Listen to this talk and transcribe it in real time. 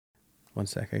1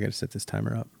 sec. I got to set this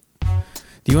timer up.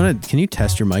 Do you want to? Can you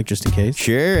test your mic just in case?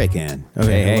 Sure, I can.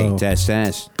 Okay. Hey,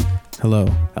 test. Hello.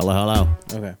 Hello.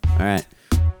 Okay. All right.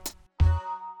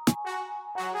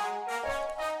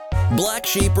 Black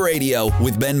Sheep Radio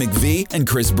with Ben McVee and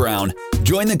Chris Brown.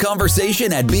 Join the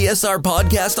conversation at BSR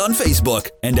Podcast on Facebook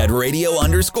and at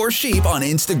radio_sheep on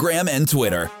Instagram and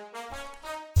Twitter.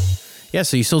 Yeah,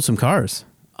 so you sold some cars.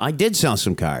 I did sell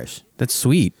some cars. That's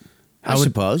sweet. I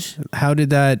suppose. How did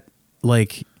that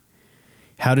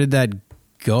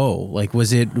go? Like,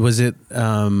 was it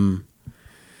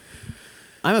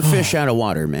I'm a fish out of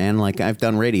water, man. Like, I've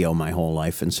done radio my whole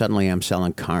life, and suddenly I'm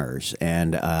selling cars.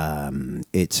 And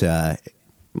it's,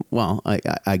 well,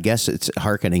 I guess it's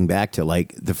hearkening back to,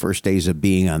 like, the first days of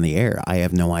being on the air. I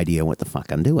have no idea what the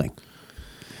fuck I'm doing.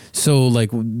 so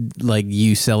like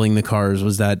you selling the cars,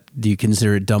 was that, do you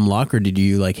consider it dumb luck, or did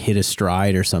you, like, hit a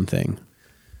stride or something?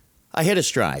 I hit a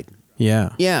stride.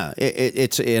 Yeah. Yeah,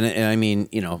 it's, and I mean,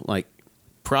 you know, like,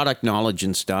 product knowledge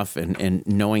and stuff, and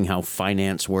knowing how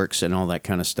finance works and all that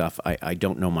kind of stuff, I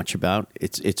don't know much about.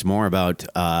 It's more about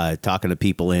talking to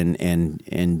people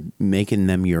and making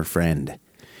them your friend.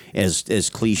 As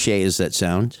cliche as that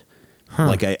sounds,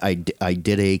 like I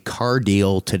did a car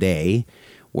deal today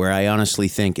where I honestly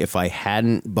think if I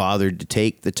hadn't bothered to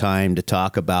take the time to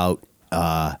talk about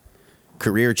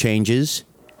career changes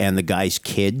and the guy's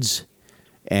kids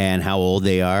and how old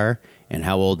they are and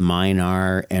how old mine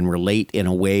are, and relate in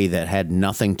a way that had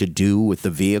nothing to do with the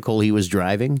vehicle he was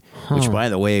driving, which, by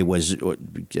the way,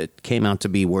 it came out to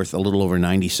be worth a little over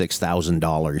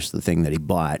 $96,000, the thing that he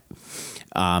bought.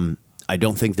 I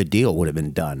don't think the deal would have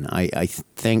been done. I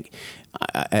think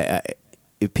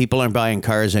if people aren't buying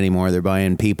cars anymore, they're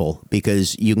buying people,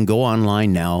 because you can go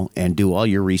online now and do all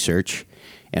your research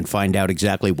and find out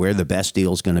exactly where the best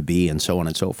deal is going to be, and so on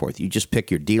and so forth. You just pick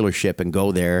your dealership and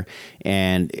go there,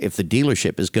 and if the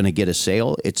dealership is going to get a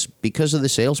sale, it's because of the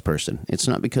salesperson. It's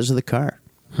not because of the car.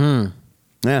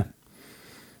 Yeah.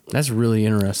 That's really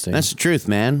interesting. That's the truth,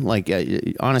 man. Like,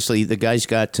 honestly, the guy's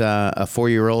got a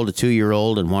 4-year-old, a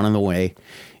 2-year-old, and one on the way.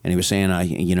 And he was saying,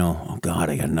 oh, God,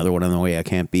 I got another one on the way. I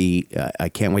can't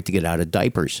wait to get out of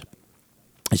diapers.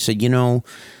 I said,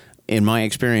 in my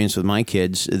experience with my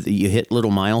kids, you hit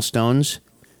little milestones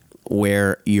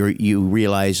where you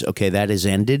realize, okay, that has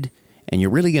ended, and you're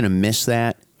really going to miss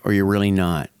that, or you're really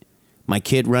not. My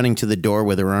kid running to the door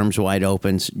with her arms wide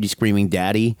open, screaming,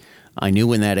 "Daddy!" I knew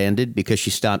when that ended because she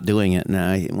stopped doing it, and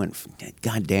I went,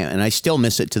 God damn. And I still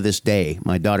miss it to this day.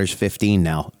 My daughter's 15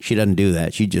 now. She doesn't do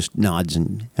that. She just nods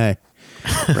and, hey,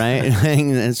 right?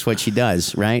 That's what she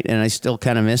does, right? And I still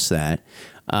kind of miss that.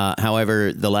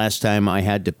 However, the last time I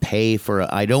had to pay for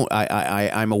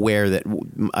I'm aware that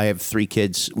I have 3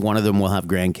 kids. One of them will have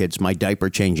grandkids. My diaper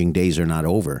changing days are not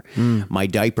over. My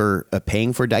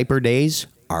paying for diaper days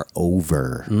are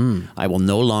over. I will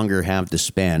no longer have to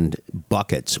spend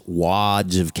buckets,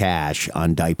 wads of cash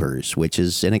on diapers, which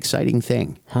is an exciting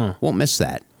thing. Won't miss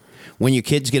that. When your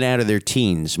kids get out of their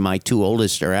teens, my 2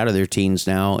 oldest are out of their teens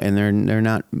now, and they're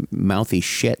not mouthy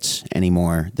shits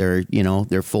anymore.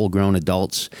 They're full-grown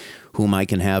adults whom I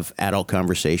can have adult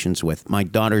conversations with. My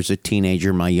daughter's a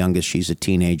teenager. My youngest, she's a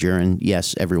teenager, and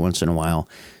yes, every once in a while,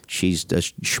 she's the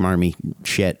schmarmy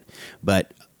shit,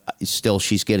 but still,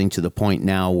 she's getting to the point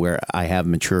now where I have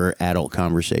mature adult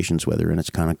conversations with her, and it's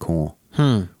kind of cool,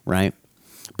 right?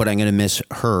 But I'm going to miss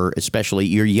her, especially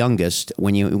your youngest.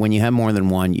 When you have more than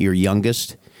one, your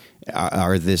youngest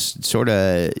are this sort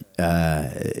of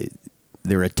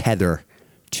they're a tether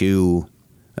to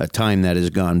a time that has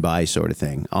gone by, sort of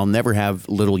thing. I'll never have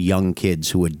little young kids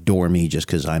who adore me just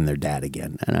because I'm their dad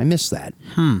again, and I miss that.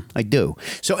 I do.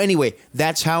 So anyway,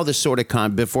 that's how this sort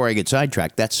of before I get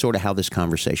sidetracked, that's sort of how this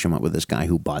conversation went with this guy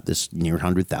who bought this near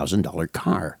 $100,000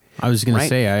 car. I was going to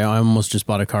say, I almost just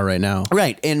bought a car right now.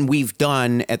 Right. And we've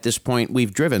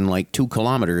driven like 2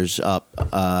 kilometers up,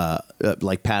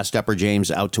 like past Upper James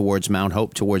out towards Mount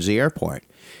Hope, towards the airport.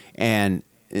 And,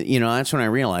 that's when I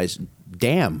realized,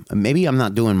 damn, maybe I'm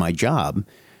not doing my job,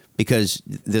 because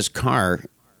this car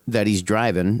that he's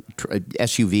driving,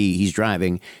 SUV he's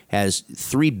driving, has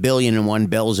 3 billion and 1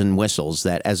 bells and whistles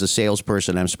that as a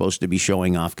salesperson I'm supposed to be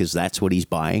showing off because that's what he's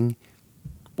buying.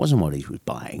 Wasn't what he was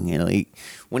buying.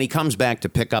 When he comes back to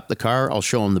pick up the car, I'll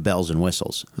show him the bells and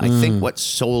whistles. I think what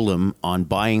sold him on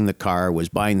buying the car was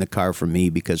buying the car from me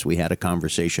because we had a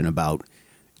conversation about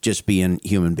just being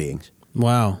human beings.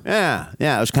 Wow. Yeah,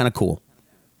 it was kind of cool.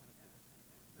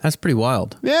 That's pretty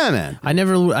wild. Yeah, man. I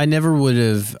never would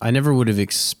have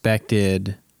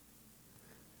expected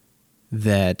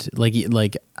that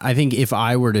like I think if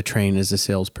I were to train as a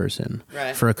salesperson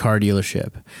Right. for a car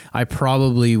dealership, I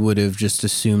probably would have just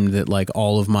assumed that like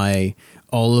all of my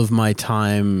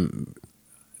time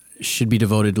should be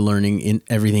devoted to learning in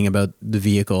everything about the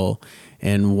vehicle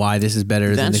and why this is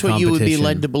better than the That's competition. what you would be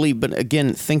led to believe. But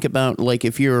again, think about like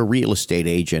if you're a real estate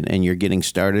agent and you're getting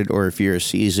started, or if you're a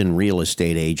seasoned real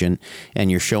estate agent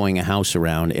and you're showing a house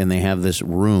around and they have this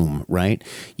room, right?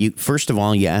 You first of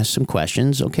all, you ask some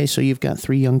questions. Okay, so you've got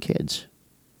 3 young kids.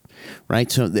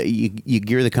 Right, so you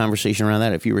gear the conversation around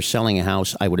that. If you were selling a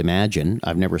house, I would imagine,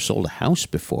 I've never sold a house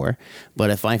before, but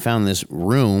if I found this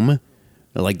room,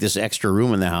 like this extra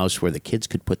room in the house where the kids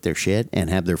could put their shit and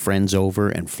have their friends over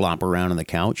and flop around on the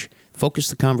couch, focus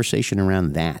the conversation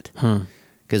around that.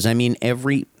 Because, I mean,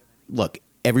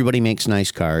 everybody makes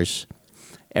nice cars.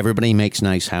 Everybody makes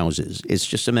nice houses. It's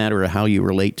just a matter of how you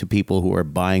relate to people who are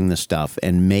buying the stuff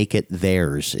and make it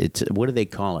theirs. It's, what do they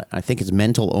call it? I think it's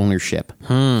mental ownership.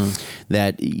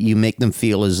 That you make them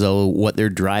feel as though what they're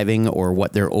driving or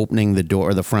what they're opening the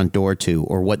door, the front door to,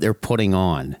 or what they're putting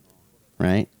on,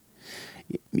 right?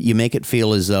 You make it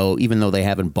feel as though, even though they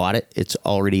haven't bought it, it's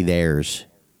already theirs.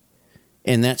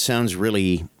 And that sounds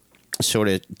really sort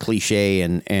of cliche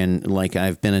and like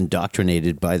I've been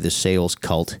indoctrinated by the sales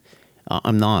cult.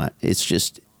 I'm not. It's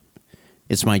just,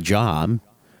 it's my job.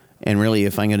 And really,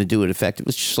 if I'm going to do it effective,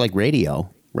 it's just like radio,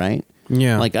 right?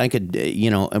 Yeah. Like I could,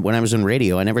 when I was in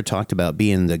radio, I never talked about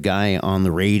being the guy on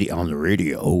the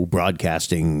radio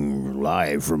broadcasting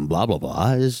live from blah, blah,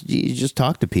 blah. You just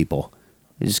talk to people.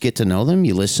 You just get to know them.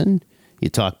 You listen. You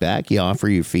talk back. You offer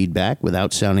your feedback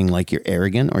without sounding like you're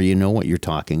arrogant or you know what you're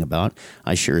talking about.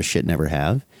 I sure as shit never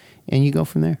have. And you go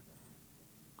from there.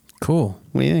 Cool.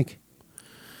 What do you think?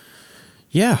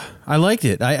 Yeah, I liked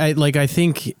it. I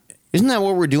think Isn't that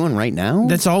what we're doing right now?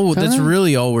 that's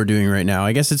really all we're doing right now.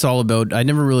 I guess it's all about, I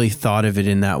never really thought of it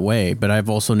in that way, but I've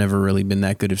also never really been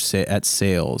that good at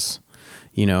sales,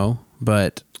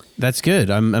 but that's good.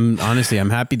 I'm honestly, I'm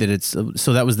happy that it's,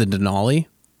 so that was the Denali.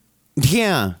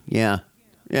 Yeah. It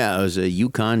was a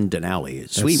Yukon Denali.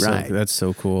 Sweet ride. That's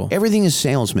so cool. Everything is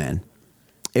sales, man.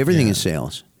 Everything is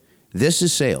sales. This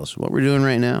is sales. What we're doing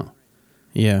right now.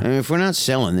 Yeah. I mean, if we're not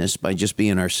selling this by just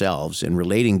being ourselves and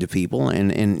relating to people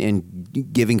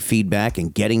and giving feedback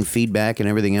and getting feedback and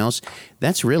everything else,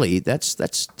 that's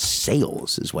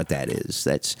sales is what that is.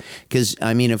 That's because,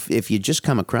 I mean, if you just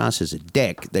come across as a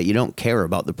dick that you don't care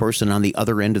about the person on the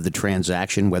other end of the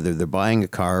transaction, whether they're buying a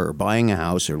car or buying a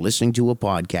house or listening to a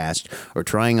podcast or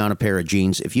trying on a pair of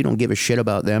jeans, if you don't give a shit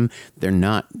about them, they're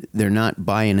not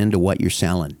buying into what you're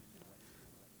selling.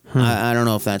 I don't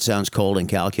know if that sounds cold and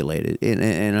calculated.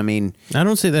 And I mean, I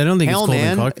don't think it's cold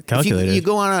and calculated. If you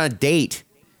go on a date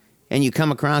and you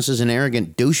come across as an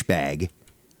arrogant douchebag,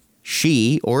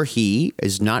 she or he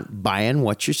is not buying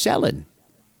what you're selling.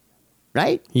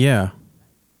 Right? Yeah.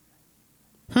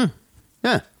 Huh.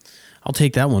 I'll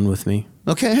take that one with me.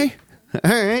 Okay.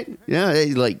 All right.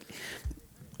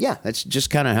 Yeah, that's just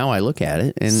kind of how I look at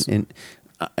it. And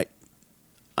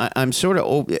I'm sort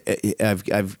of,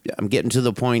 I'm getting to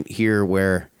the point here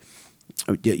where,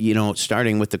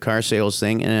 starting with the car sales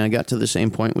thing, and I got to the same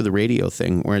point with the radio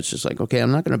thing where it's just like, okay, I'm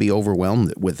not going to be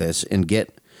overwhelmed with this and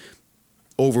get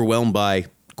overwhelmed by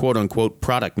quote unquote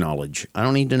product knowledge. I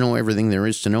don't need to know everything there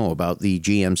is to know about the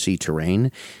GMC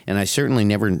Terrain, and I certainly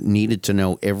never needed to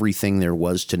know everything there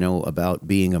was to know about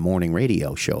being a morning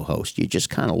radio show host. You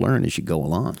just kind of learn as you go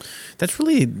along. That's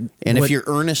really, and if you're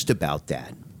earnest about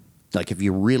that. Like, if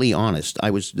you're really honest,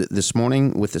 I was this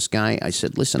morning with this guy. I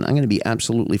said, listen, I'm going to be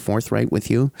absolutely forthright with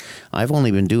you. I've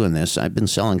only been doing this. I've been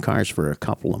selling cars for a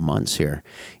couple of months here.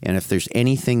 And if there's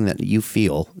anything that you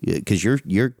feel, because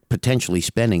you're potentially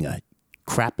spending a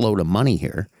crap load of money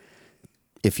here,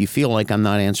 if you feel like I'm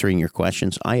not answering your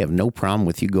questions, I have no problem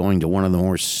with you going to one of the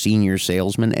more senior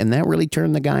salesmen. And that really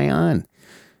turned the guy on.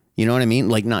 You know what I mean?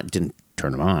 Like, didn't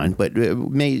turn him on, but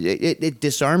it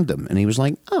disarmed him. And he was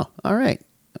like, oh, all right.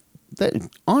 That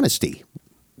honesty,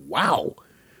 wow,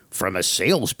 from a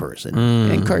salesperson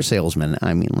and car salesman.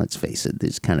 I mean, let's face it,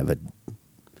 there's kind of a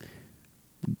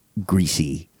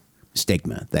greasy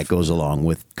stigma that goes along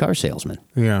with car salesmen.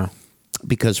 Yeah,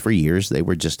 because for years they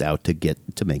were just out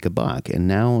to make a buck, and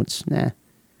now it's nah.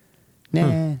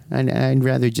 I'd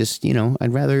rather just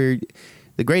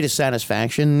The greatest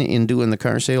satisfaction in doing the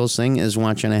car sales thing is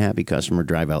watching a happy customer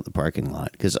drive out the parking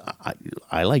lot, because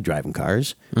I like driving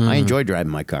cars. I enjoy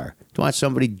driving my car. To watch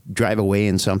somebody drive away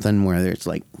in something where it's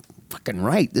like, fucking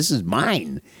right, this is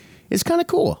mine. It's kind of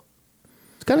cool.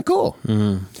 It's kind of cool.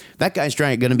 That guy's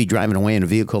going to be driving away in a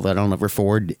vehicle that I'll never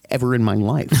afford ever in my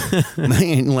life.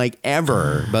 Like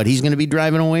ever. But he's going to be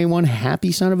driving away one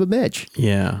happy son of a bitch.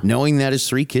 Yeah. Knowing that his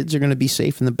 3 kids are going to be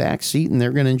safe in the back seat and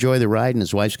they're going to enjoy the ride and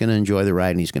his wife's going to enjoy the ride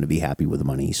and he's going to be happy with the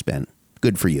money he spent.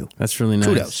 Good for you. That's really nice.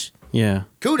 Kudos. Yeah.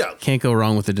 Kudos. Can't go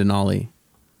wrong with the Denali.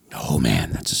 Oh,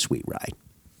 man, that's a sweet ride.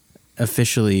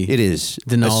 Officially, It is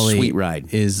Denali a sweet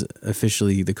ride. is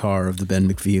officially the car of the Ben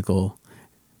McVehicle.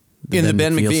 In the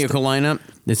Ben McVehicle McVehicle lineup?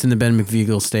 It's in the Ben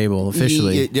McVehicle stable,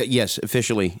 officially. Yes,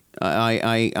 officially.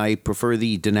 I prefer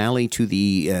the Denali to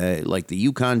the, like the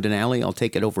Yukon Denali. I'll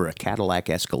take it over a Cadillac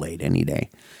Escalade any day.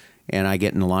 And I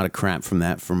get in a lot of crap from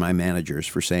that from my managers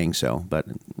for saying so, but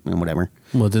whatever.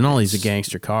 Well, Denali's a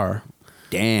gangster car.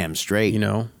 Damn straight. You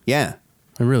know? Yeah.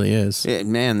 It really is.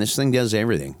 Man, this thing does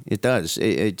everything. It does.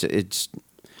 It's.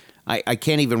 I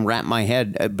can't even wrap my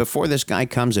head. Before this guy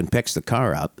comes and picks the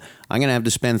car up, I'm going to have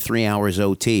to spend 3 hours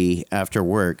OT after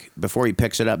work before he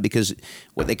picks it up because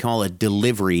what they call a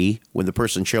delivery, when the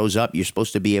person shows up, you're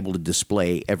supposed to be able to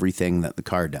display everything that the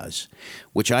car does,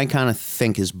 which I kind of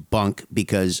think is bunk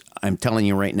because I'm telling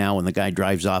you right now, when the guy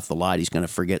drives off the lot, he's going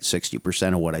to forget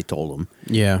 60% of what I told him.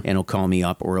 Yeah. And he'll call me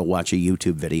up or he'll watch a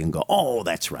YouTube video and go, oh,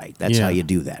 that's right. That's how you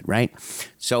do that, right?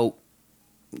 So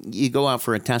you go out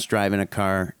for a test drive in a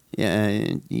car.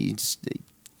 You just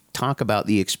talk about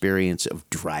the experience of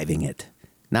driving it,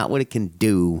 not what it can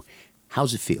do.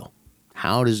 How's it feel?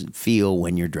 How does it feel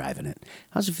when you're driving it?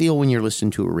 How's it feel when you're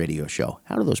listening to a radio show?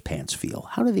 How do those pants feel?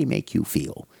 How do they make you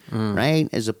feel? Right?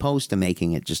 As opposed to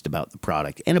making it just about the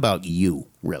product and about you,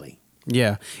 really.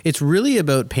 Yeah. It's really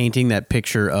about painting that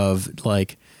picture of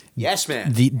like, Yes,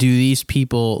 man. do these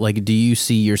people, like, do you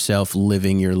see yourself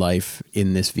living your life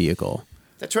in this vehicle?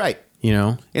 That's right. You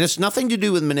know? And it's nothing to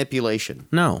do with manipulation.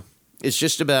 No. It's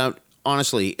just about,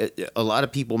 honestly, a lot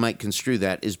of people might construe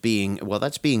that as being, well,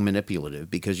 that's being manipulative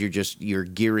because you're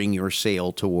gearing your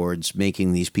sale towards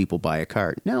making these people buy a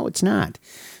car. No, it's not.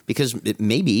 Because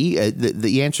maybe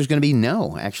the answer is going to be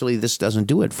no. Actually, this doesn't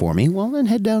do it for me. Well, then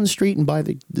head down the street and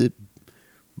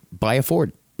buy a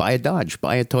Ford, buy a Dodge,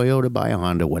 buy a Toyota, buy a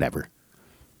Honda, whatever.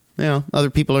 You know, other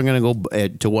people are going to go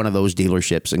to one of those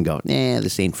dealerships and go,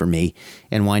 this ain't for me,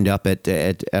 and wind up at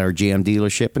our GM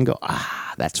dealership and go,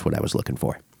 that's what I was looking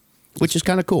for, which is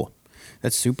kind of cool.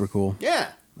 That's super cool.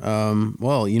 Yeah.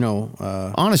 Well, you know,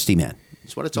 Honesty, man.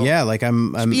 That's what it's all. Yeah, like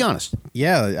I'm be honest.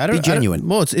 Yeah, I don't Be genuine.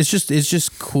 Well, it's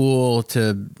just cool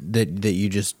that you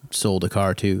just sold a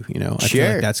car too. You know, I feel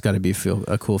Sure. like that's got to be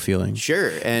a cool feeling.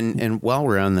 Sure. And while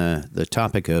we're on the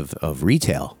topic of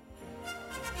retail,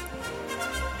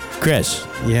 Chris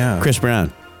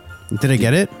Brown, Did I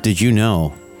get it? did you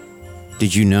know?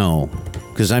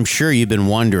 Because I'm sure you've been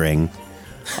wondering.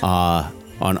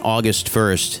 On August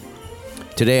 1st.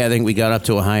 Today, I think we got up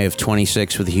to a high of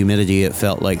 26 with the humidity. It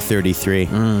felt like 33.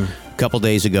 A couple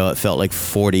days ago, it felt like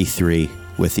 43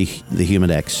 with the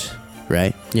Humidex,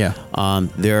 right? Yeah.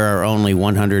 There are only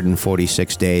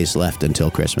 146 days left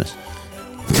until Christmas.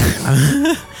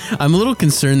 I'm a little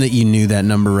concerned that you knew that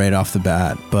number right off the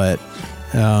bat, but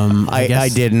I guess... I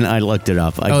didn't. I looked it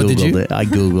up. I Oh, Googled did you? it. I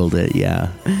Googled it, yeah.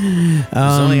 It's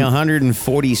only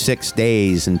 146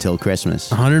 days until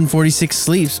Christmas. 146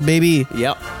 sleeps, baby.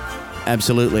 Yep,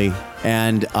 absolutely.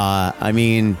 And I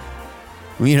mean,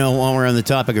 you know, while we're on the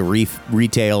topic of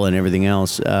retail and everything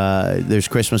else, there's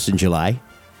Christmas in July.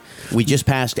 We just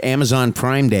passed Amazon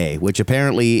Prime Day, which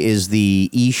apparently is the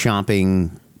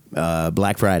e-shopping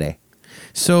Black Friday.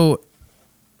 So,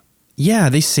 yeah,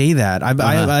 they say that.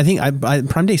 I think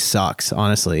Prime Day sucks,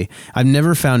 honestly. I've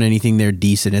never found anything there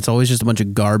decent. It's always just a bunch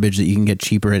of garbage that you can get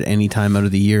cheaper at any time out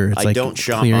of the year. It's I like don't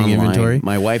shop clearing online. inventory.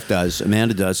 My wife does.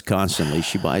 Amanda does constantly.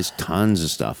 She buys tons of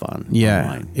stuff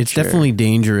online. It's Sure. definitely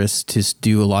dangerous to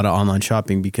do a lot of online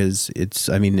shopping because there's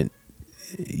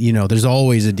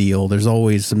always a deal. There's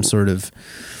always some sort of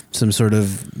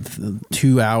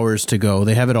 2 hours to go.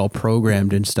 They have it all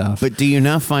programmed and stuff. But do you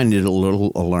not find it a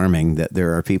little alarming that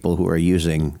there are people who are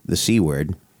using the C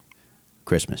word,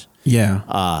 Christmas,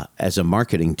 as a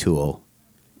marketing tool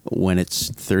when it's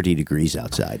 30 degrees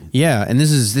outside? Yeah, and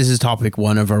this is topic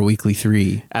 1 of our weekly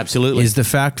 3. Absolutely. Is the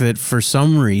fact that for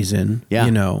some reason, Yeah.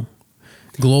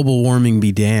 global warming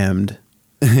be damned,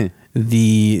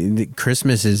 the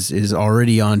Christmas is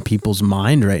already on people's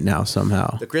mind right now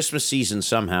somehow. The Christmas season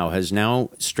somehow has now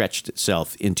stretched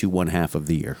itself into one half of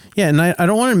the year. Yeah, and I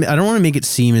don't want to make it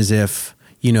seem as if,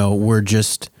 we're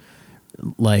just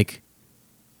like,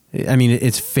 I mean,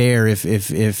 it's fair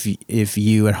if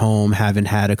you at home haven't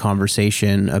had a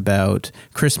conversation about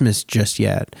Christmas just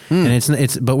yet.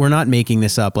 And but we're not making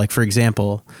this up. Like, for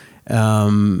example,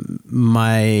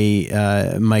 my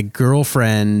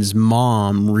girlfriend's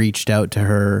mom reached out to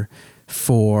her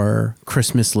for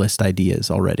Christmas list ideas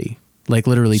already. Like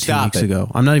literally 2 Stop weeks it.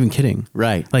 ago. I'm not even kidding.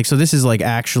 Right. Like, so this is like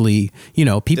actually,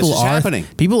 people This is happening.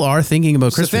 People are thinking about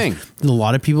It's the Christmas. A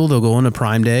lot of people, they'll go into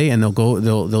Prime Day and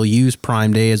they'll use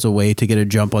Prime Day as a way to get a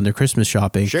jump on their Christmas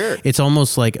shopping. Sure. It's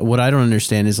almost like, what I don't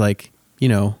understand is like,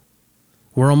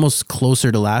 we're almost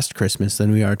closer to last Christmas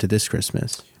than we are to this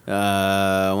Christmas.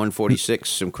 146.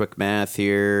 Some quick math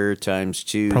here. Times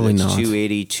 2. Probably that's not.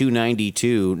 280.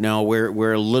 292. No,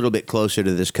 we're a little bit closer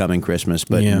to this coming Christmas,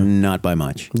 but Yeah. not by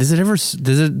much.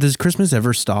 Does Christmas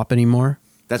ever stop anymore?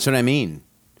 That's what I mean.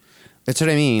 That's what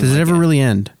I mean. Does it ever really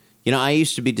end? I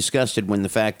used to be disgusted when the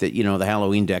fact that, the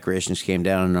Halloween decorations came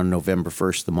down and on November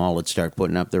 1st, the mall would start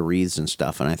putting up their wreaths and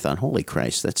stuff. And I thought, holy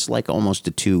Christ, that's like almost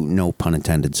a 2, no pun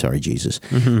intended. Sorry, Jesus.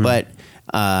 Mm-hmm. But,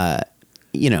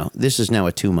 this is now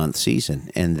a 2-month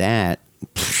season, and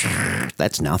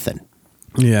that's nothing.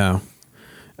 Yeah.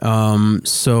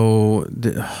 So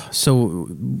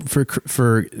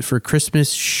for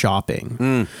Christmas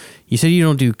shopping, you said you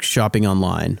don't do shopping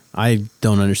online. I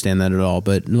don't understand that at all,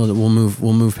 but we'll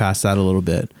move past that a little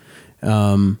bit.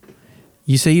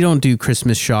 You say you don't do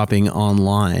Christmas shopping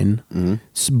online,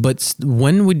 but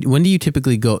when do you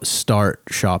typically start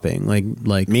shopping?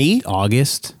 Like Me?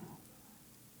 August,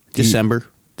 December.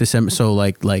 so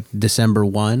like December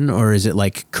 1, or is it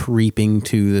like creeping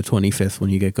to the 25th when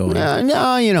you get going?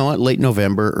 No, you know what? Late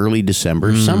November, early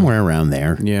December, somewhere around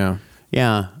there. Yeah.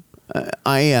 Yeah.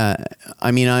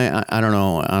 I mean, I don't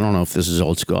know. I don't know if this is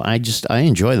old school. I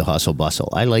enjoy the hustle bustle.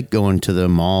 I like going to the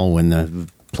mall when the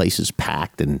place is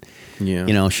packed and,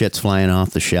 Yeah. shit's flying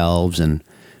off the shelves. And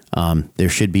there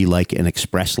should be like an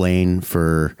express lane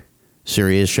for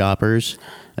serious shoppers,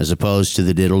 as opposed to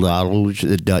the diddle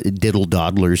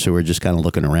dawdlers who are just kind of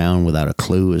looking around without a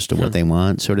clue as to what they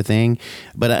want, sort of thing.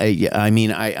 But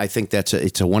I think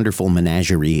it's a wonderful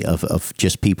menagerie of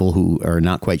just people who are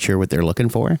not quite sure what they're looking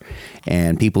for,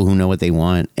 and people who know what they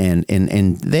want. And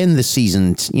then the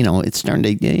season's, it's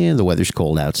starting to, the weather's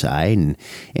cold outside, and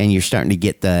you're starting to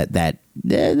get that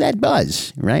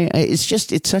buzz, right? It's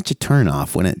such a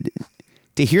turnoff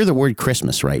to hear the word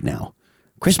Christmas right now.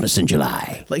 Christmas in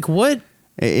July. Like what?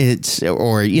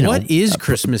 What is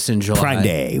Christmas in July? Prime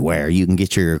Day, where you can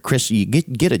get you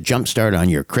get a jump start on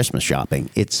your Christmas shopping.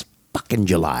 It's fucking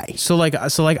July. So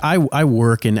I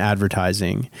work in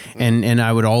advertising, and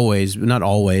I would not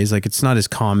always, like it's not as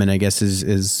common, I guess,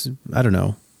 as I don't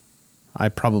know. I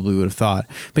probably would have thought,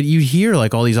 but you hear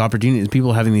like all these opportunities,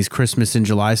 people having these Christmas in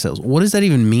July sales. What does that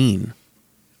even mean?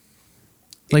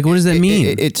 Like, what does that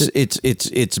mean?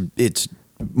 It's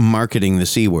marketing the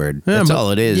C word. That's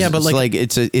all it is. Yeah, but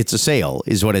it's a sale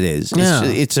is what it is. Yeah.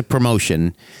 It's a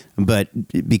promotion, but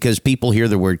because people hear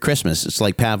the word Christmas, it's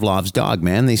like Pavlov's dog,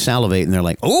 man. They salivate and they're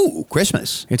like, "Oh,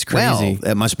 Christmas. It's crazy. Well,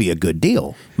 that must be a good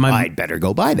deal. I'd better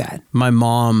go buy that." My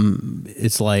mom,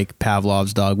 it's like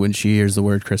Pavlov's dog when she hears the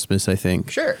word Christmas, I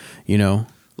think. Sure. A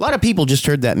lot of people just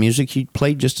heard that music you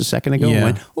played just a second ago and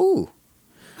went, "Ooh,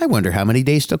 I wonder how many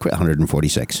days till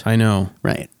 146." I know.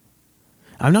 Right.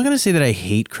 I'm not going to say that I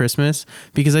hate Christmas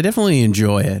because I definitely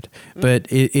enjoy it, but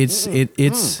it's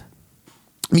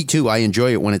Me too. I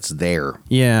enjoy it when it's there.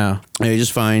 Yeah. I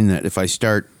just find that if I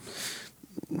start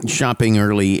shopping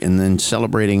early and then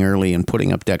celebrating early and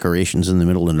putting up decorations in the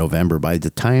middle of November, by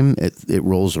the time it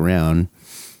rolls around,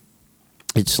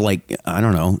 it's like, I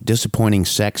don't know, disappointing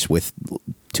sex with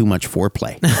too much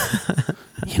foreplay.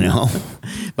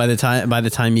 By the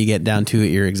time you get down to it,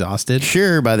 you're exhausted.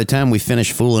 Sure. By the time we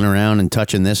finish fooling around and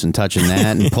touching this and touching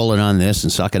that and pulling on this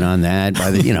and sucking on that,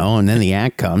 and then the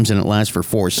act comes and it lasts for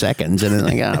 4 seconds and it's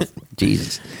like, oh,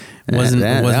 Jesus. Wasn't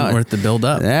worth the build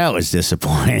up. That was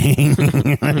disappointing.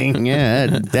 Yeah,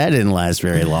 that didn't last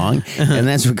very long. And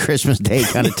that's what Christmas Day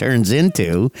kind of turns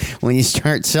into when you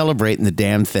start celebrating the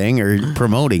damn thing or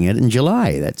promoting it in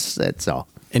July. That's all.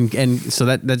 And so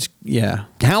that's yeah.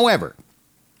 However,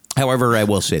 I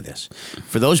will say this.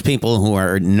 For those people who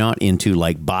are not into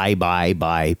like buy,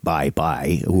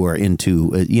 who are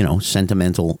into,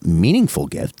 sentimental, meaningful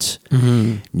gifts,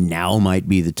 now might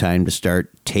be the time to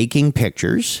start taking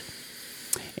pictures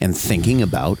and thinking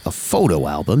about a photo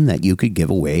album that you could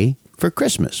give away for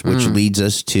Christmas, which leads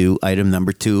us to item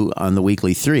number 2 on the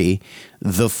weekly 3,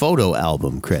 the photo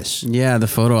album, Chris. Yeah, the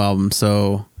photo album.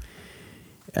 So,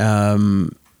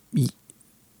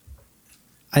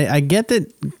 I get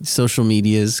that social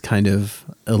media's kind of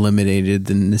eliminated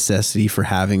the necessity for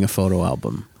having a photo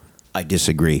album. I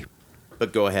disagree,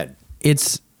 but go ahead.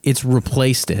 It's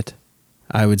replaced it,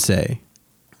 I would say.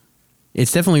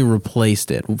 It's definitely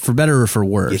replaced it, for better or for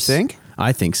worse. You think?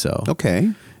 I think so.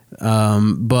 Okay.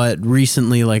 But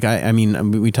recently, like I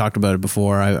mean, we talked about it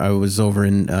before. I was over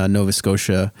in Nova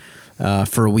Scotia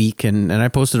for a week, and I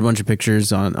posted a bunch of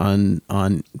pictures on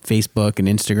Facebook and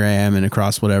Instagram and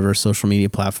across whatever social media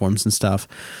platforms and stuff.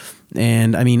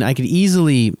 And I mean, I could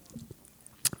easily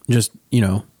just, you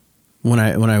know, when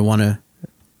I want to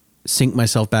sink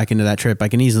myself back into that trip, I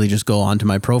can easily just go onto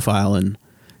my profile and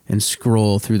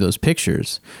scroll through those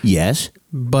pictures. Yes.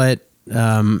 But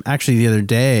actually the other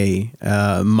day,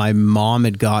 my mom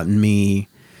had gotten me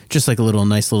just like a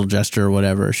nice little gesture or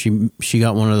whatever. She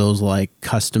got one of those like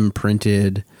custom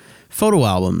printed photo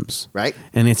albums. Right.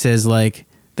 And it says like,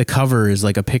 the cover is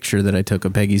like a picture that I took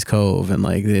of Peggy's Cove, and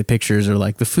like the pictures are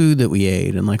like the food that we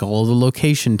ate and like all the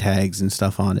location tags and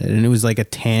stuff on it. And it was like a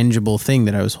tangible thing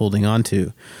that I was holding on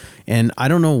to. And I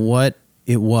don't know what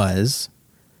it was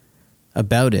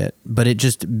about it, but it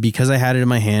just, because I had it in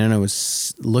my hand and I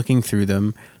was looking through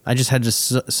them, I just had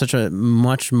just such a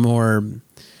much more,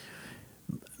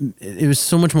 it was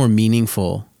so much more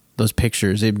meaningful. Those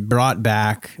pictures, it brought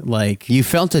back like, You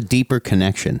felt a deeper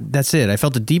connection. that's it. I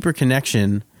felt a deeper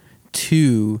connection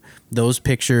to those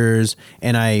pictures,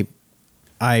 and I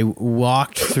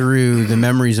walked through the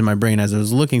memories in my brain as I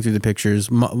was looking through the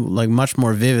pictures, like much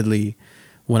more vividly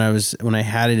when I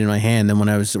had it in my hand than when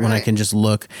I can just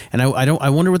look. And I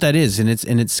wonder what that is, and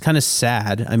it's kind of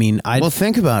sad. I mean, Well,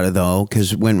 think about it though,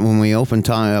 because when we opened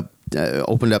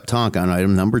up talk on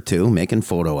item number 2, making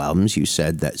photo albums, you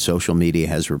said that social media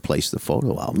has replaced the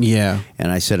photo album. Yeah.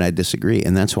 And I said I disagree,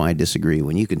 and that's why I disagree.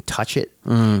 When you can touch it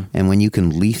and when you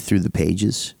can leaf through the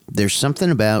pages, there's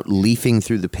something about leafing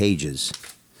through the pages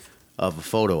of a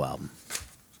photo album,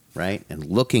 right? And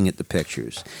looking at the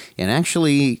pictures and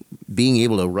actually being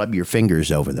able to rub your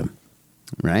fingers over them,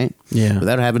 right? Yeah.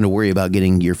 Without having to worry about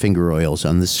getting your finger oils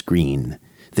on the screen.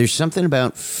 There's something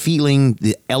about feeling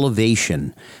the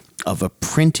elevation of a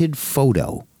printed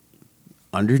photo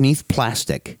underneath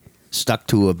plastic stuck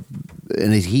to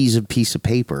an adhesive piece of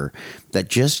paper that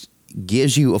just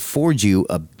affords you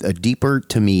a deeper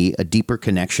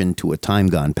connection to a time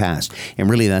gone past. And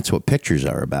really that's what pictures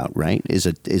are about, right? Is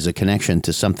a connection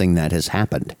to something that has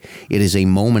happened. It is a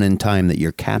moment in time that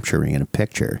you're capturing in a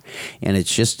picture. And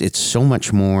it's so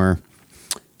much more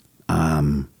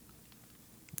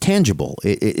tangible.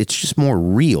 It's just more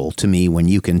real to me when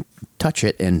you can touch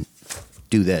it and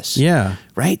do this. Yeah.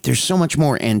 Right? There's so much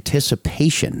more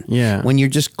anticipation. Yeah. When you're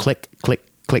just click, click,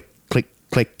 click, click,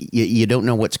 click, you don't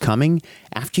know what's coming.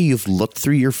 After you've looked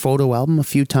through your photo album a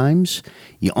few times,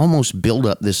 you almost build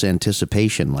up this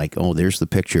anticipation like, oh, there's the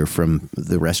picture from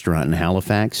the restaurant in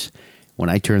Halifax. When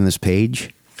I turn this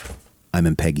page, I'm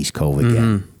in Peggy's Cove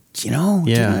again. You know?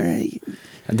 Yeah.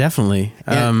 Definitely.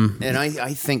 And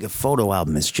I think a photo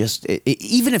album is just,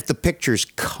 even if the pictures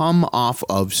come off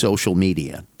of social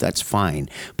media, that's fine.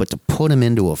 But to put them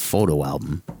into a photo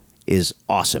album is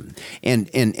awesome. And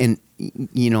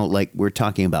you know, like we're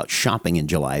talking about shopping in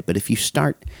July, but if you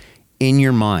start in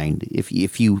your mind, if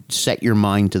you set your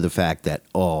mind to the fact that,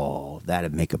 oh,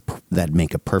 that'd make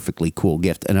a perfectly cool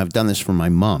gift. And I've done this for my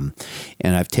mom,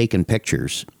 and I've taken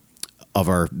pictures of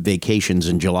our vacations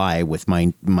in July with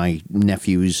my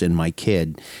nephews and my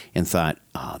kid, and thought,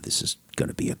 oh, this is going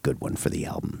to be a good one for the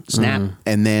album. Snap.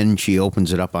 And then she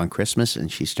opens it up on Christmas and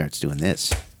she starts doing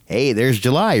this. Hey, there's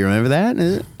July. You remember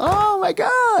that? Oh my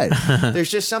God.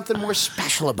 There's just something more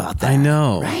special about that. I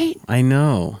know. Right? I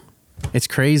know. It's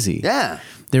crazy. Yeah.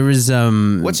 There was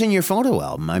What's in your photo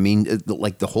album? I mean,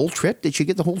 like the whole trip? Did you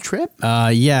get the whole trip?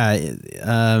 Yeah.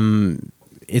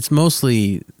 It's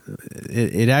mostly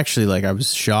it actually, like, I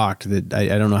was shocked that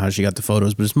I don't know how she got the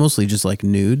photos, but it's mostly just like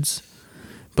nudes.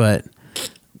 But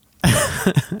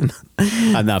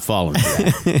I'm not following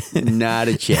that. Not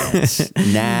a chance.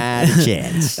 Not a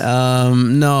chance.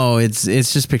 No, it's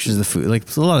just pictures of the food,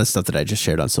 like a lot of stuff that I just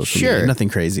shared on social media. Nothing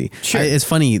crazy. Sure. It's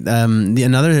funny.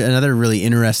 Another really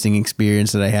interesting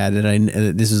experience that I had,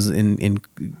 that this is in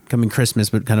coming Christmas,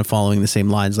 but kind of following the same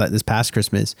lines. Like this past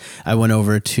Christmas, I went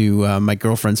over to my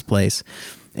girlfriend's place,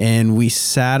 and we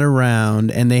sat around,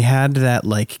 and they had that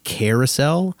like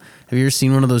carousel. Have you ever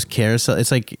seen one of those carousel? It's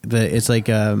like a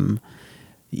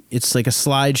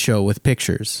slideshow with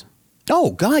pictures.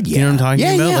 Oh God, yeah. You know what I'm talking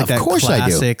about? Yeah, like that of course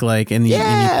classic, I do. Like, and you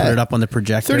put it up on the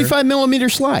projector. 35 millimeter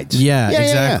slides. Yeah,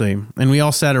 exactly. Yeah. And we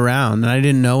all sat around, and I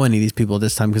didn't know any of these people at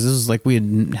this time, because this was like we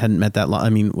hadn't met that long. I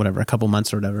mean, whatever, a couple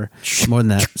months or whatever. More than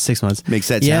that, 6 months. Makes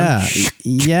that sound?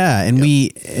 Yeah. And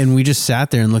we just sat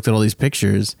there and looked at all these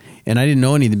pictures, and I didn't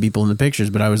know any of the people in the pictures,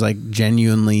 but I was like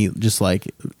genuinely just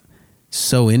like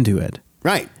so into it.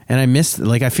 Right. And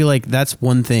I feel like that's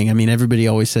one thing. I mean, everybody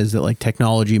always says that like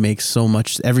technology makes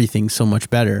everything so much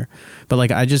better. But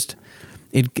like,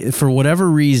 for whatever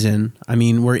reason, I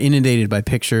mean, we're inundated by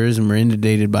pictures and we're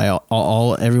inundated by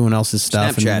everyone else's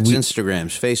stuff. Snapchats, and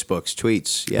Instagrams, Facebooks,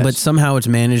 tweets. Yes. But somehow it's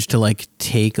managed to like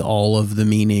take all of the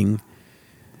meaning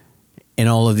and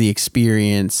all of the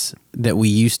experience that we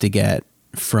used to get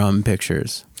from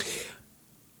pictures.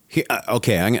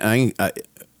 Okay.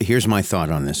 Here's my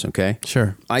thought on this, okay?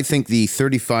 Sure. I think the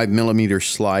 35 millimeter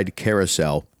slide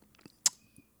carousel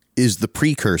is the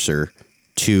precursor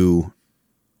to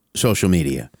social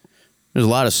media. There's a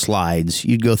lot of slides.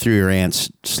 You'd go through your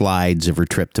aunt's slides of her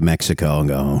trip to Mexico and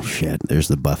go, oh, shit, there's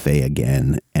the buffet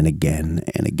again and again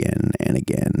and again and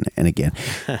again and again.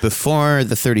 Before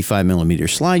the 35 millimeter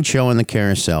slideshow and the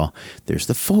carousel, there's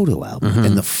the photo album.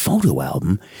 And the photo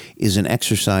album is an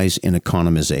exercise in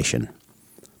economization.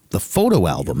 The photo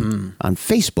album on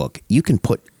Facebook, you can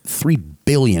put 3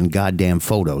 billion goddamn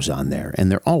photos on there,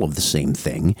 and they're all of the same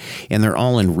thing, and they're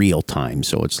all in real time.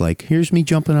 So it's like, here's me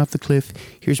jumping off the cliff,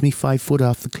 here's me 5 foot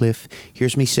off the cliff,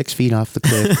 here's me 6 feet off the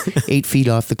cliff, 8 feet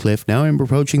off the cliff. Now I'm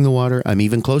approaching the water, I'm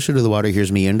even closer to the water,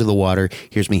 here's me into the water,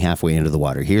 here's me halfway into the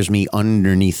water, here's me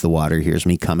underneath the water, here's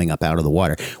me coming up out of the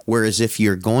water. Whereas if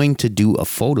you're going to do a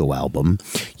photo album,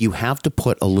 you have to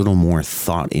put a little more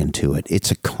thought into it. It's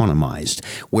economized,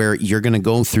 where you're going to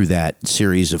go through that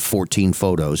series of 14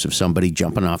 photos of somebody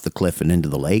jumping off the cliff and into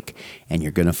the lake, and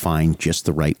you're going to find just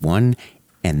the right one,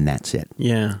 and that's it.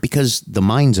 Yeah. Because the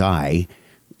mind's eye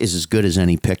is as good as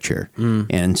any picture.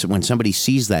 And so when somebody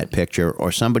sees that picture,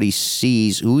 or somebody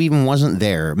sees who even wasn't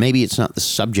there, maybe it's not the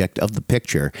subject of the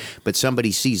picture, but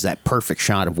somebody sees that perfect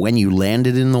shot of when you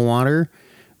landed in the water,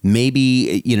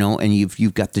 maybe, and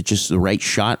you've got just the right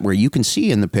shot where you can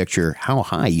see in the picture how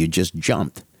high you just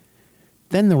jumped.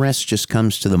 Then the rest just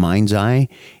comes to the mind's eye,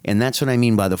 and that's what I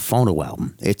mean by the photo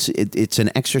album. It's an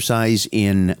exercise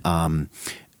in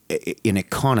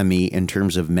economy in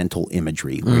terms of mental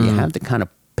imagery, where you have to kind of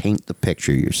paint the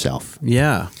picture yourself.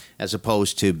 Yeah. As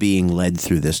opposed to being led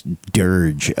through this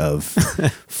dirge of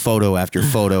photo after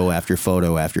photo after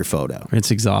photo after photo.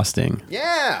 It's exhausting.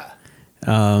 Yeah.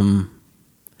 And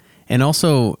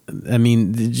also, I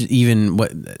mean, even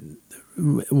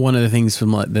one of the things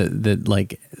from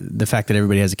the fact that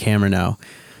everybody has a camera now,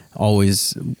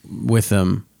 always with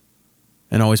them,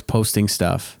 and always posting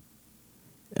stuff.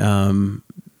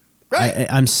 Right.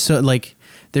 I'm so like,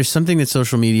 there's something that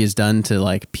social media has done to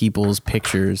like people's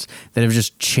pictures that have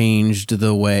just changed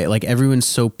the way, like everyone's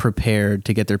so prepared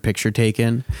to get their picture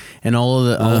taken, and all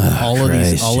of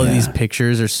these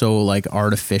pictures are so like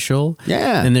artificial.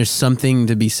 Yeah. And there's something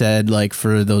to be said like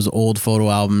for those old photo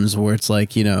albums where it's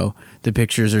like, the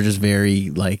pictures are just very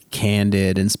like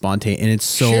candid and spontaneous, and it's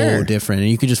so different, and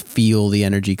you can just feel the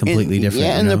energy completely different.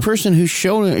 Yeah, and the person who's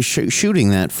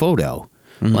shooting that photo,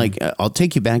 like I'll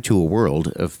take you back to a world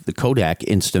of the Kodak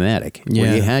Instamatic,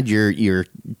 where you had your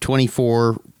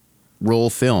 24 roll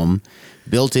film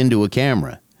built into a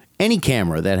camera. Any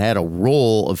camera that had a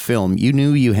roll of film, you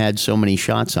knew you had so many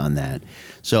shots on that.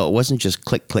 So it wasn't just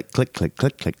click, click, click, click,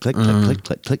 click, click, click, click,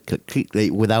 click, click, click,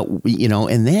 click, without,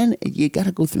 and then you got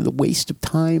to go through the waste of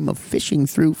time of fishing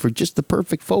through for just the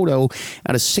perfect photo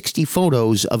out of 60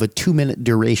 photos of a 2-minute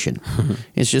duration.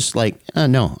 It's just like, oh,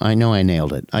 no, I know I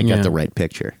nailed it. I got the right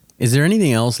picture. Is there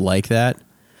anything else like that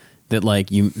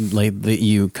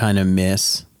you kind of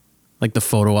miss? Like the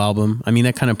photo album? I mean,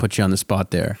 that kind of puts you on the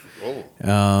spot there.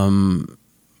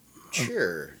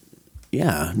 Sure.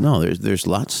 Yeah, no, there's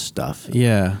lots of stuff.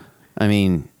 Yeah. I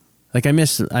mean, like I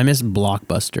miss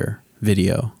Blockbuster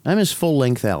video. I miss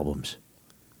full-length albums.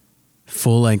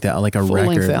 Full-length, like a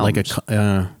Full-length record,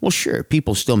 albums. Well, sure,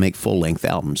 people still make full-length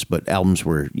albums, but albums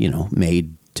were,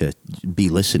 made to be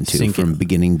listened to from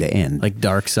beginning to end. Like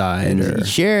Dark Side.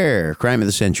 Sure, Crime of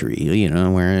the Century,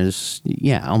 whereas,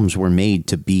 albums were made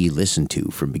to be listened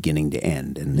to from beginning to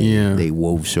end, and they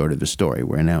wove sort of a story,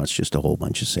 where now it's just a whole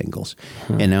bunch of singles.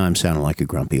 And now I'm sounding like a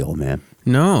grumpy old man.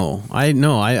 No, I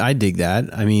dig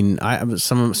that. I mean,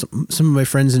 some of my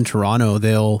friends in Toronto,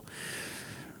 they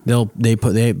play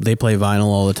vinyl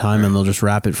all the time, and they'll just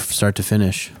rap it start to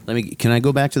finish. Can I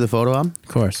go back to the photo album? Of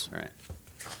course. All right.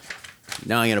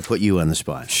 Now I'm going to put you on the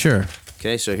spot. Sure.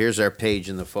 Okay, so here's our page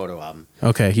in the photo album.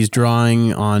 Okay, he's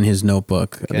drawing on his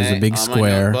notebook. Okay, there's a big on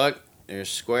square. My notebook, there's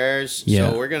squares.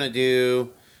 Yeah. So we're going to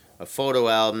do a photo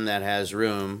album that has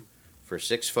room for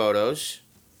 6 photos.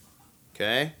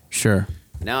 Okay? Sure.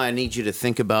 Now I need you to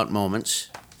think about moments.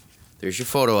 There's your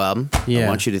photo album. Yeah. I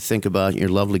want you to think about your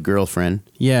lovely girlfriend.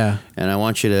 Yeah. And I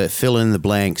want you to fill in the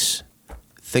blanks.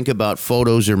 Think about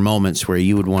photos or moments where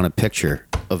you would want a picture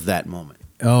of that moment.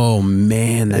 Oh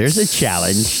man, There's a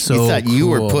challenge. So you thought you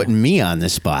were cool. putting me on the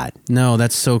spot, No,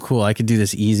 that's so cool. I could do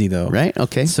this easy though. right?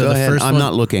 Okay, So go the ahead. first I'm one-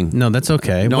 not looking. No, that's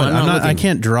okay. No, But I'm not I looking.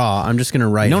 can't draw. I'm just gonna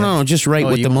write. No, just write Oh,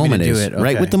 what you the want me to moment do is. it?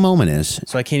 Write Okay. what the moment is,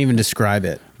 So I can't even describe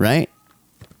it. right?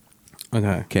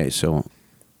 Okay. Okay, so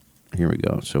here we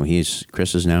go. So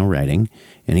Chris is now writing,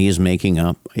 and he is making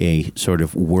up a sort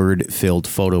of word-filled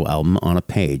photo album on a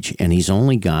page, and he's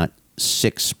only got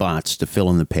 6 spots to fill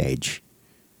in the page.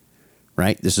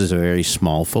 Right? This is a very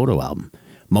small photo album.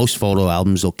 Most photo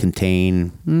albums will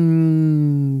contain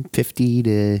 50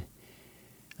 to,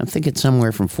 I'm thinking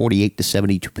somewhere from 48 to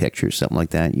 72 pictures, something like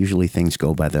that. Usually things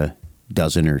go by the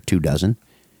dozen or 2 dozen.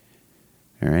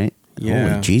 All right? Yeah.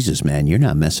 Holy Jesus, man, you're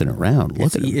not messing around.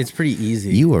 Look at him. It's pretty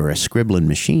easy. You are a scribbling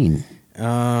machine.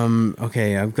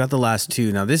 Okay, I've got the last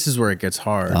 2. Now this is where it gets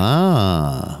hard.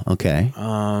 Ah, okay.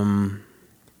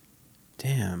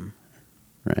 Damn.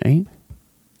 Right?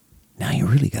 Now you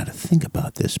really got to think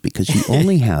about this because you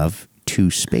only have 2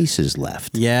 spaces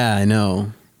left. Yeah, I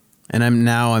know. And I'm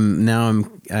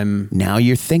Now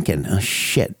you're thinking, oh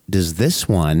shit, does this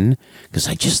one, because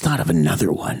I just thought of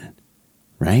another one,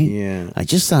 right? Yeah. I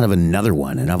just thought of another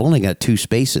one and I've only got 2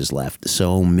 spaces left.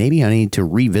 So maybe I need to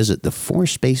revisit the 4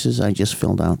 spaces I just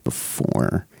filled out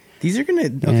before. These are gonna.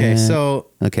 Okay, so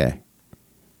Okay.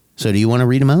 So do you want to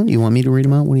read them out? You want me to read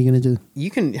them out? What are you going to do? you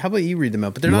can. How about you read them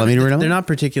out? But they're You not. want me to read them They're out? not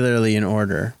particularly in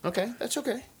order. Okay, that's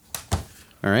okay.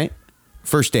 All right.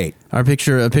 First date. A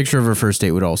picture of her first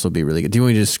date would also be really good. Do you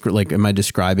want me to like? Am I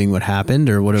describing what happened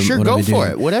or what? Sure, what go am I for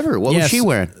doing? it. Whatever. What was Yes. she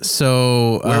wearing?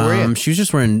 So Where were you? she was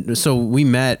just wearing. So we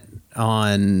met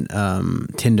on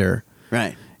Tinder,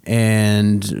 Right.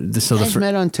 and You guys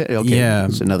met on okay. Yeah.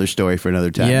 It's another story for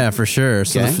another time. Yeah, for sure.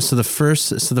 So, Okay.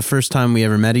 the first time we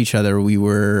ever met each other, we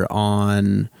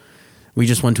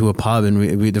just went to a pub, and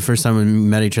we the first time we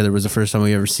met each other was the first time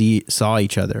we ever saw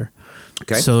each other.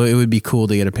 Okay. So it would be cool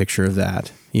to get a picture of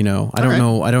that. You know, I don't Okay.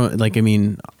 know. I don't like. I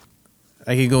mean,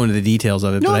 I could go into the details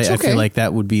of it, No, but it's I okay. feel like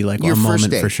that would be like Your our first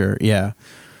moment date. for sure. Yeah.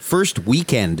 First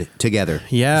weekend together.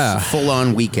 Yeah. Full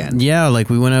on weekend. Yeah. Like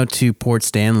we went out to Port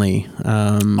Stanley.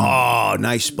 Oh,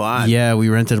 nice spot. Yeah, we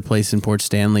rented a place in Port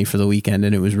Stanley for the weekend,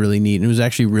 and it was really neat. And it was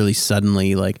actually really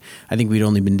suddenly, like, I think we'd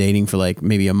only been dating for like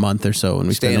maybe a month or so, and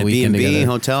we Stay spent in the a weekend B&B together.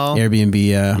 hotel? Airbnb,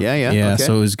 yeah. Yeah, okay.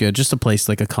 So it was good. Just a place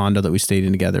like a condo that we stayed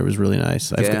in together. It was really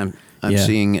nice. Yeah, I'm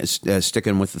seeing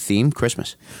sticking with the theme,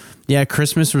 Christmas. Yeah,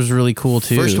 Christmas was really cool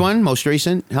too. First one, most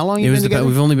recent. How long you been together?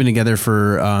 We've only been together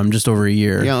for just over a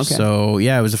year. Yeah, okay. So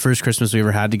yeah, it was the first Christmas we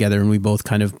ever had together, and we both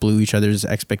kind of blew each other's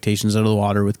expectations out of the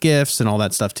water with gifts and all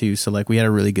that stuff too. So like we had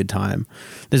a really good time.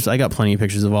 I got plenty of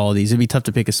pictures of all of these. It'd be tough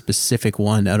to pick a specific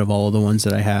one out of all of the ones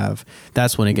that I have.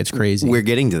 That's when it gets crazy. We're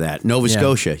getting to that. Nova Yeah.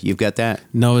 Scotia, you've got that.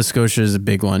 Nova Scotia is a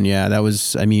big one. Yeah, that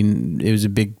was. I mean, it was a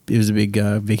big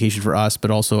vacation for us,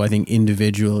 but also I think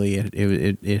individually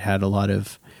it had a lot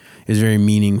of. It was very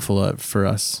meaningful for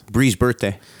us. Bree's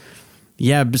birthday.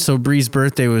 Yeah, so Bree's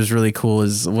birthday was really cool.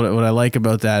 Is what I like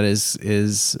about that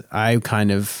is I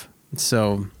kind of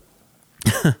so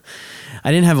I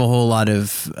didn't have a whole lot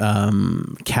of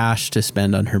cash to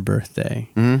spend on her birthday.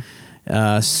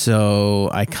 So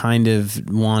I kind of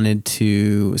wanted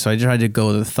to. So I tried to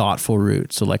go the thoughtful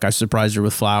route. So like I surprised her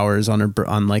with flowers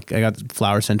on like I got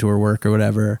flowers sent to her work or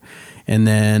whatever, and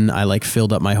then I like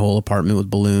filled up my whole apartment with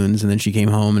balloons. And then she came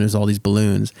home and there's all these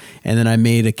balloons. And then I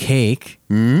made a cake.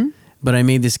 But I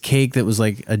made this cake that was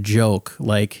like a joke.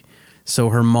 Like so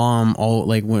her mom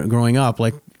growing up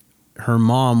like her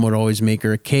mom would always make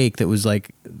her a cake that was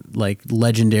like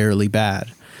legendarily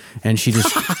bad. And she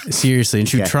just seriously, and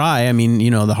she would try. I mean,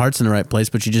 the heart's in the right place,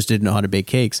 but she just didn't know how to bake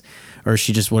cakes, or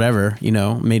she just whatever,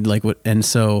 made like what. And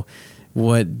so,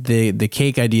 what the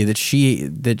cake idea that she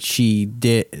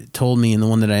told me, and the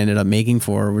one that I ended up making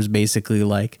for her was basically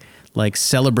like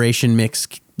celebration mix,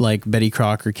 like Betty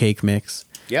Crocker cake mix.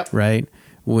 Yep. Right,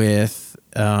 with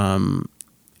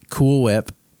Cool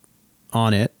Whip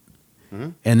on it,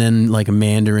 and then like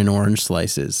mandarin orange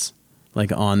slices.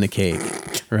 Like on the cake,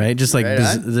 right? Just like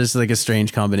this, like a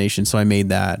strange combination. So I made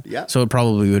that. Yeah. So it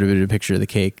probably would have been a picture of the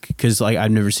cake because like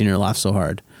I've never seen her laugh so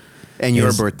hard. And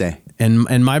your birthday.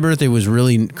 And my birthday was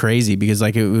really crazy because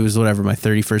like it was whatever my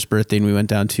 31st birthday, and we went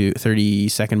down to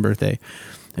 32nd birthday,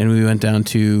 and we went down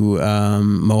to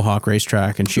Mohawk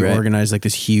Racetrack, and she organized like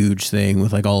this huge thing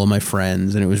with like all of my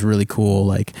friends, and it was really cool.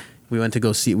 Like we went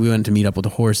to meet up with the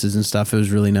horses and stuff. It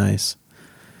was really nice.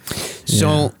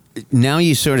 So now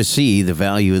you sort of see the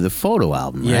value of the photo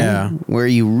album, right? Yeah. Where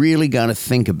you really got to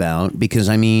think about, because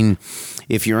I mean,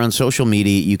 if you're on social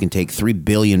media, you can take 3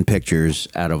 billion pictures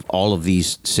out of all of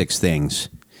these 6 things.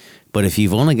 But if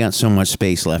you've only got so much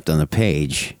space left on the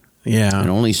page, Yeah. And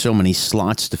only so many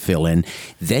slots to fill in.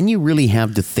 Then you really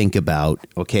have to think about,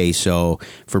 okay, so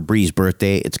for Bree's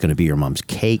birthday, it's going to be your mom's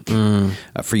cake.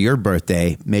 For your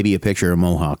birthday, maybe a picture of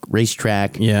Mohawk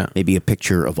Racetrack. Yeah. Maybe a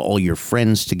picture of all your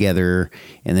friends together.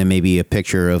 And then maybe a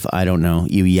picture of, I don't know,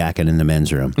 you yakking in the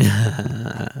men's room.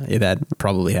 Yeah, that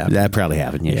probably happened. That probably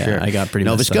happened. Yeah, sure. I got pretty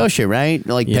Nova messed up. Scotia, right?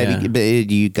 Like, Yeah.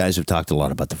 you guys have talked a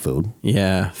lot about the food.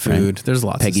 Yeah, food. Right? There's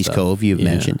lots Peggy's of stuff. Cove, you've Yeah.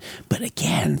 mentioned. But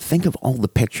again, think of all the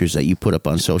pictures that you put up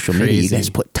on social media. You Crazy. guys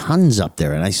put tons up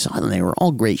there, and I saw them. They were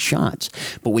all great shots.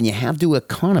 But when you have to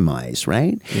economize,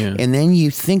 right? Yeah. And then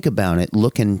you think about it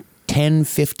looking 10,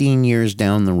 15 years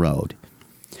down the road,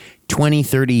 20,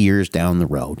 30 years down the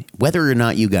road, whether or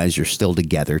not you guys are still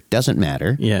together, doesn't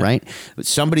matter, Yeah. right? But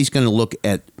somebody's going to look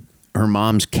at her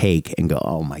mom's cake and go,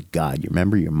 oh my God, you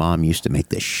remember your mom used to make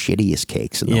the shittiest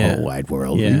cakes in the Yeah. whole wide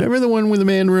world. Yeah. Remember the one with the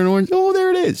mandarin orange? Oh, there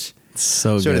it is.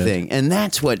 So Sort good. of thing. And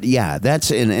that's what,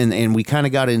 that's, and we kind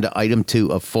of got into item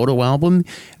 2 of photo albums,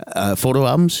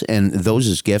 and those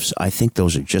as gifts. I think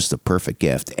those are just the perfect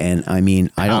gift. And I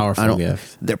mean, I Powerful don't,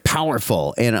 gift. they're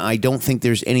powerful. And I don't think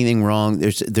there's anything wrong.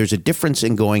 There's a difference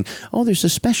in going, oh, there's a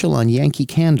special on Yankee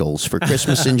candles for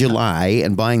Christmas in July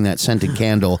and buying that scented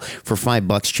candle for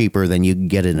 $5 cheaper than you can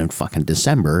get it in fucking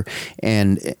December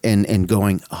and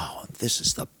going, oh, this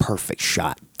is the perfect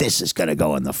shot. This is going to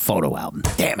go in the photo album.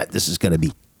 Damn it. This is going to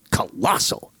be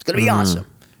colossal. It's going to be awesome.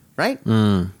 Right?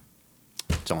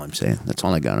 That's all I'm saying. That's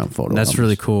all I got on photo That's albums.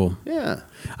 really cool. Yeah.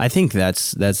 I think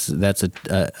that's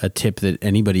a tip that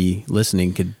anybody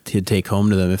listening could take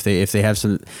home to them if they have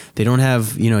some. They don't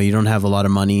have, you don't have a lot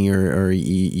of money or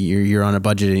you're on a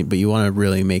budget, but you want to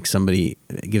really give somebody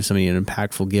an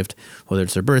impactful gift, whether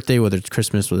it's their birthday, whether it's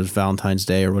Christmas, whether it's Valentine's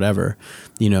Day or whatever.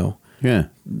 Yeah.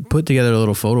 Put together a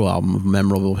little photo album of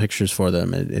memorable pictures for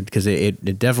them, because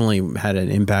it definitely had an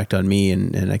impact on me,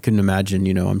 and I couldn't imagine.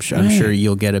 I'm sure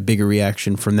you'll get a bigger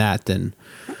reaction from that than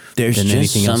There's just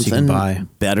anything else you can something buy.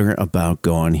 better about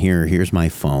going here's my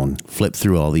phone, flip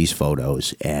through all these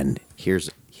photos, and here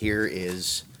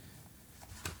is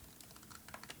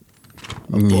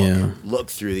a book. Yeah.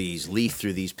 Look through these, leaf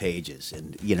through these pages,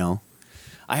 and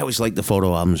I always liked the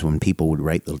photo albums when people would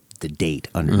write the date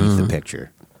underneath the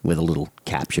picture with a little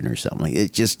caption or something.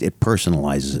 It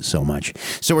personalizes it so much.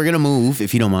 So we're gonna move,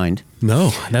 if you don't mind. No,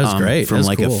 that was great. From That's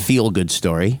like cool. a feel-good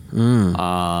story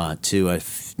to a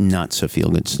not so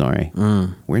feel-good story.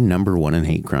 We're number 1 in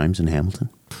hate crimes in Hamilton.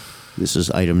 This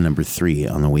is item number 3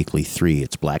 on the weekly 3.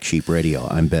 It's Black Sheep Radio.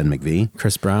 I'm Ben McVie.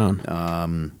 Chris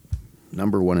Brown.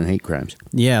 Number 1 in hate crimes.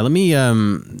 Yeah, let me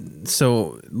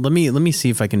see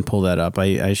if I can pull that up.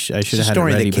 I should have It's a had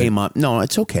story it ready. that came up. No,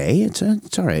 it's okay. It's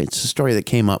all right. It's a story that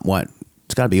came up.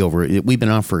 It's got to be over. We've been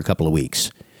off for a couple of weeks.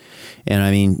 And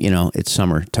I mean, it's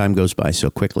summer. Time goes by so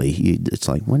quickly. It's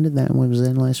like, when was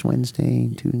that last Wednesday?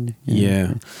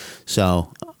 Yeah.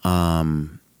 So,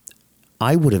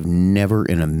 I would have never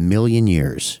in a million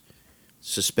years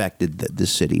suspected that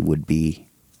this city would be.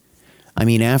 I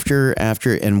mean, after,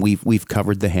 and we've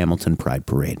covered the Hamilton Pride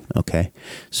Parade. Okay.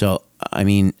 So, I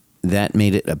mean, that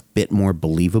made it a bit more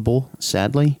believable,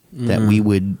 sadly, that we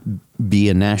would be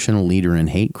a national leader in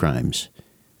hate crimes.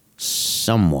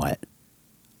 Somewhat.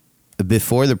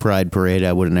 Before the Pride Parade,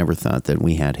 I would have never thought that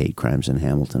we had hate crimes in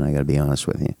Hamilton. I got to be honest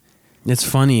with you. It's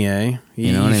funny, eh?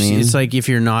 You know what I mean? It's like if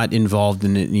you're not involved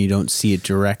in it and you don't see it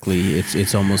directly,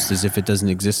 it's almost as if it doesn't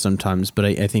exist sometimes. But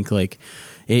I think like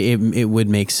it would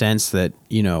make sense that,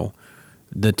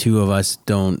 the two of us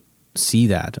don't see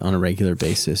that on a regular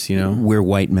basis, We're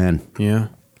white men. Yeah.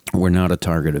 We're not a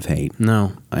target of hate.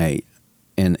 No.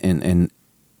 And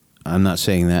I'm not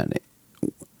saying that.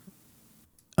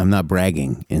 I'm not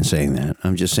bragging in saying that.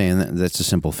 I'm just saying that that's a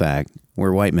simple fact.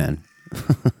 We're white men.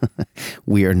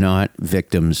 We are not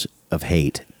victims of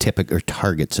hate, or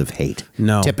targets of hate.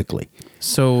 No. Typically.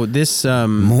 So this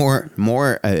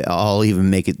More. I'll even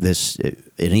make it an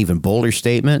even bolder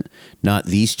statement. Not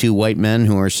these two white men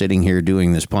who are sitting here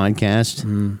doing this podcast,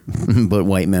 but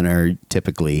white men are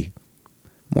typically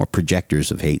more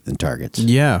projectors of hate than targets.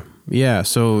 Yeah.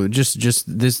 So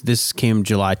just this came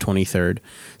July 23rd,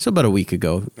 so about a week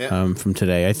ago from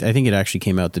today. I think it actually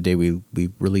came out the day we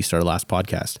released our last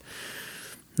podcast.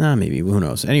 Maybe, who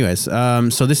knows? Anyways,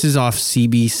 so this is off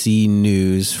CBC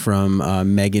News from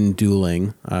Megan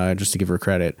Dooling, just to give her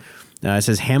credit. It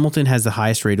says Hamilton has the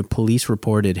highest rate of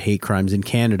police-reported hate crimes in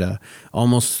Canada,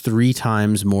 almost 3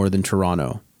 times more than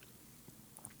Toronto.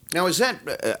 Now, is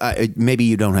that maybe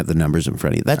you don't have the numbers in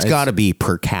front of you? That's got to be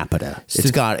per capita.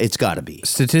 It's got to be.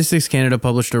 Statistics Canada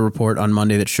published a report on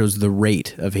Monday that shows the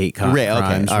rate of hate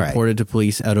crimes reported to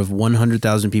police out of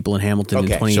 100,000 people in Hamilton in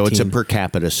 2018. So it's a per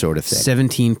capita sort of thing.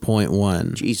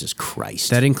 17.1. Jesus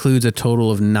Christ. That includes a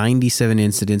total of 97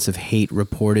 incidents of hate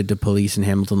reported to police in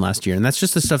Hamilton last year, and that's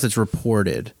just the stuff that's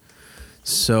reported.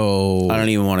 So I don't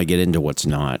even want to get into what's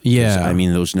not. Yeah. I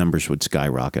mean, those numbers would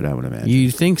skyrocket, I would imagine.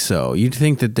 You'd think so. You'd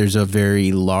think that there's a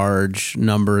very large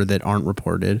number that aren't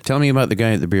reported. Tell me about the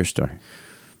guy at the beer store.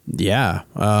 Yeah.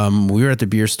 We were at the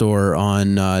beer store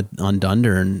on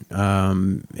Dundurn,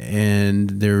 and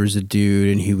there was a dude,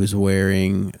 and he was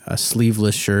wearing a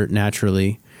sleeveless shirt,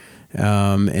 naturally.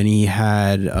 And he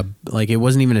had it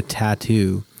wasn't even a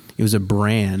tattoo. It was a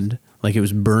brand, like it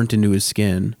was burnt into his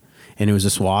skin. And it was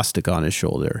a swastika on his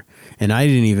shoulder. And I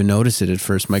didn't even notice it at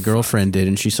first. My girlfriend did,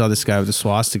 and she saw this guy with a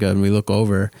swastika, and we look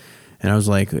over, and I was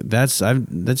like, that's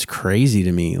crazy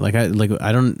to me. I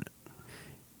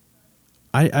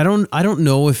don't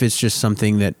know if it's just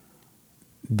something that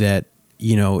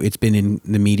it's been in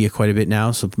the media quite a bit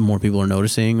now, so more people are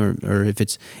noticing, or if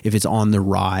it's on the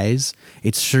rise.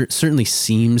 It certainly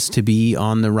seems to be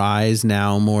on the rise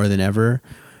now more than ever.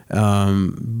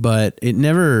 But it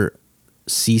never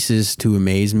ceases to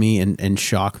amaze me and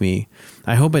shock me.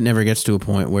 I hope it never gets to a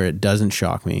point where it doesn't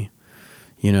shock me,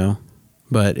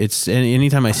 but it's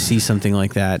anytime I see something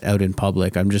like that out in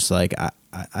public, I'm just like,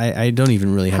 I don't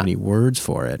even really have any words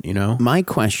for it. My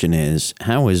question is,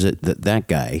 how is it that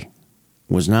guy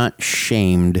was not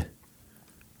shamed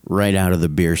right out of the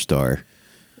beer store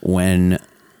when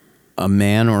a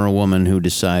man or a woman who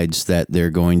decides that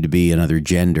they're going to be another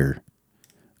gender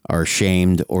are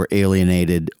shamed or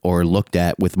alienated or looked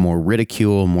at with more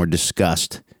ridicule, more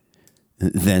disgust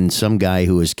than some guy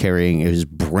who is taking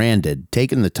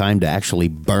the time to actually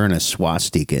burn a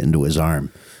swastika into his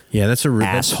arm. Yeah, that's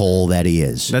asshole that he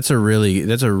is. That's a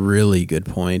really good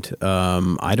point.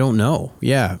 I don't know.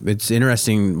 Yeah, it's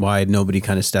interesting why nobody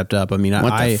kind of stepped up. I mean,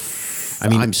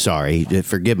 I'm sorry,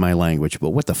 forgive my language, but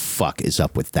what the fuck is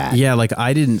up with that? Yeah,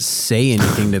 I didn't say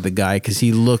anything to the guy because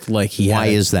he looked like he. Why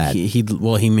is that? He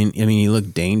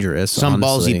looked dangerous. Some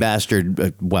honestly. ballsy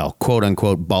bastard, quote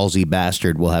unquote ballsy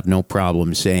bastard, will have no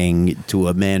problem saying to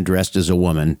a man dressed as a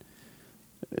woman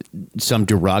some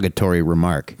derogatory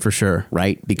remark. For sure,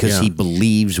 right? Because he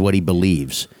believes what he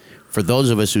believes. For those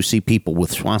of us who see people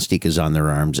with swastikas on their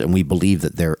arms and we believe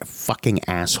that they're fucking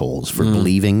assholes for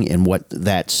believing in what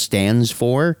that stands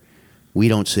for, we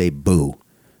don't say boo.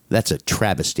 That's a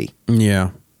travesty.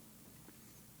 Yeah.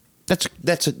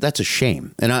 That's a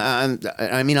shame. And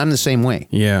I'm the same way.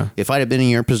 Yeah. If I'd have been in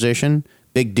your position,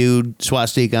 big dude,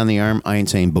 swastika on the arm, I ain't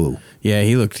saying boo. Yeah,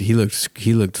 he looked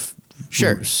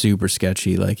sure super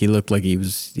sketchy. He looked like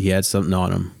he had something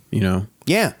on him,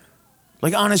 Yeah.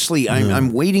 Honestly,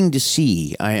 I'm waiting to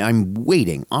see. I'm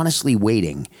honestly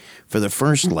waiting for the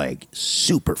first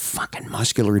super fucking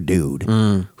muscular dude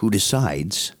who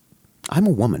decides I'm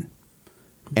a woman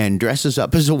and dresses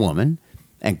up as a woman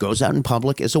and goes out in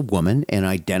public as a woman and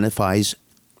identifies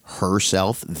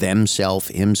herself, themself,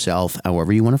 himself,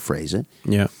 however you want to phrase it.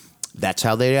 Yeah. That's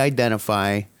how they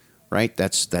identify, right?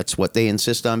 That's what they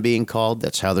insist on being called.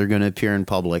 That's how they're going to appear in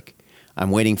public. I'm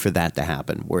waiting for that to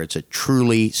happen, where it's a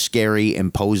truly scary,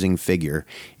 imposing figure.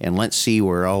 And let's see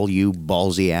where all you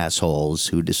ballsy assholes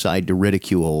who decide to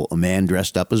ridicule a man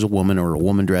dressed up as a woman or a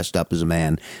woman dressed up as a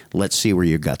man, let's see where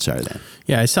your guts are then.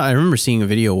 Yeah, I remember seeing a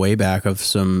video way back of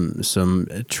some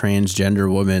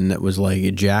transgender woman that was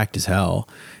jacked as hell,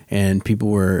 and people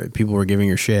were giving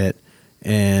her shit,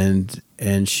 and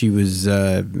she was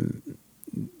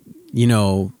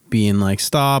being like,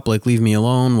 stop, leave me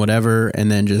alone, whatever, and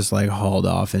then just hauled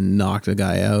off and knocked the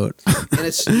guy out. And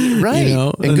it's right.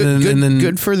 And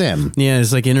good for them. Yeah,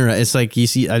 it's it's you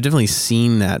see, I've definitely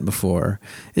seen that before.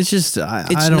 It's just I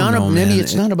don't know, maybe man.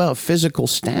 It's not about physical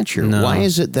stature. No. Why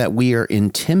is it that we are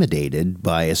intimidated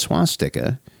by a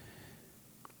swastika?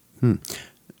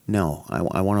 No,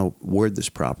 I want to word this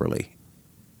properly.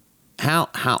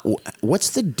 What's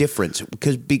the difference?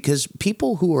 Because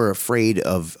people who are afraid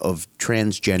of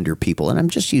transgender people, and I'm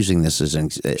just using this as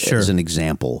an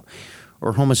example,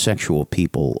 or homosexual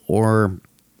people, or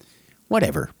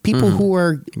whatever, people who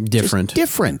are different,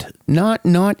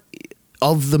 not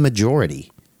of the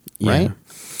majority, right? Yeah.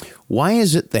 Why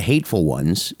is it the hateful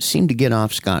ones seem to get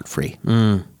off scot-free?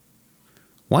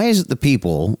 Why is it the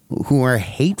people who are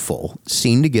hateful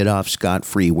seem to get off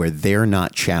scot-free where they're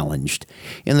not challenged?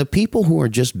 And the people who are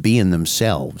just being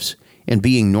themselves and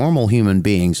being normal human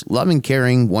beings, loving,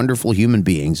 caring, wonderful human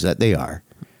beings that they are,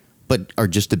 but are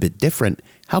just a bit different,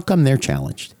 how come they're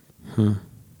challenged?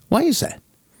 Why is that?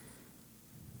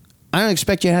 I don't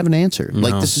expect you to have an answer.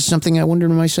 Like, this is something I wonder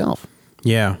to myself.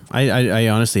 Yeah, I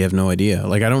honestly have no idea.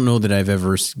 Like, I don't know that I've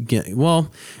ever.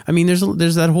 Well, I mean, there's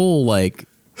that whole like,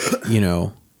 you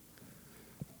know.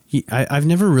 I've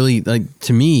never really, like,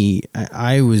 to me,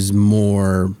 I was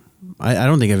more. I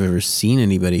don't think I've ever seen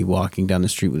anybody walking down the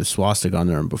street with a swastika on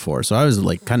their arm before. So I was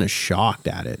like kind of shocked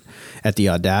at it, at the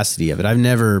audacity of it. I've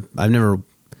never,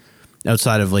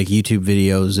 outside of like YouTube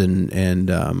videos and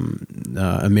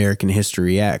American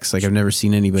History X, like I've never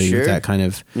seen anybody with that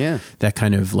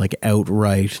kind of like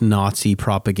outright Nazi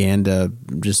propaganda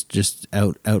just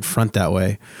out front that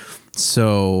way.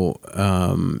 So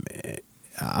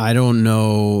I don't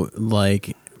know,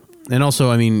 like, and also,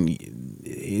 I mean,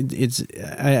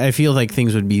 I feel like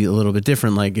things would be a little bit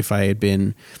different. Like if I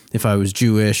was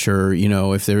Jewish, or, you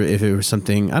know, if it was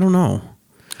something, I don't know.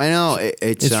 I know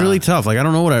it's really tough. Like, I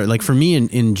don't know what like for me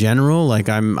in general, like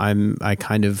I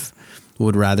kind of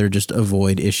would rather just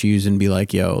avoid issues and be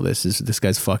like, yo, this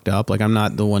guy's fucked up. Like, I'm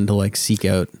not the one to like seek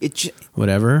out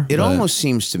whatever. It almost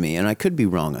seems to me, and I could be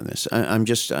wrong on this. I'm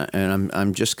just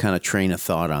kind of train of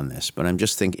thought on this, but I'm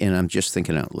just thinking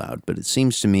out loud. But it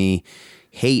seems to me,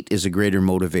 hate is a greater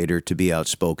motivator to be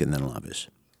outspoken than love is.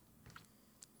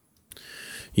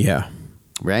 Yeah.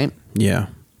 Right? Yeah.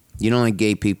 You don't like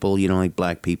gay people. You don't like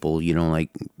black people. You don't like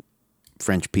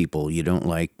French people. You don't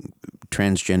like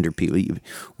transgender people.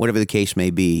 Whatever the case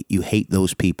may be, you hate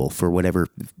those people for whatever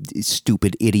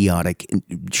stupid, idiotic,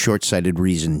 short-sighted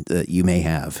reason that you may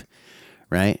have.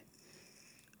 Right?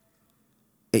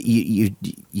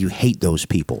 You hate those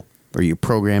people, or you're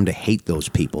programmed to hate those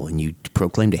people, and you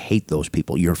proclaim to hate those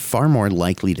people. You're far more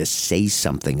likely to say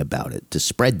something about it, to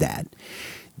spread that,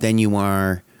 than you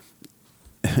are.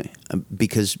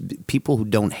 Because people who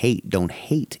don't hate.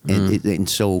 And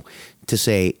so to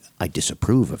say, I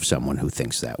disapprove of someone who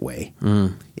thinks that way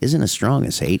isn't as strong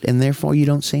as hate, and therefore you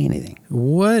don't say anything.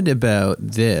 What about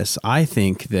this? I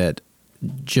think that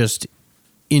just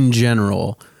in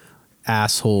general,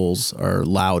 assholes are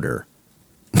louder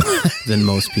than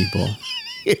most people.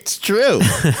 It's true.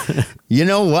 You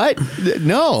know what?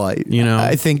 No,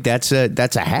 I think that's a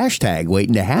hashtag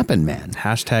waiting to happen, man.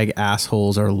 Hashtag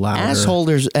assholes are louder.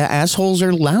 Assholes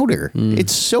are louder.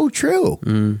 It's so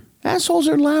true. Assholes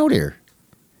are louder.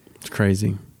 It's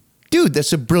crazy. Dude,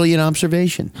 that's a brilliant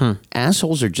observation.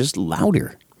 Assholes are just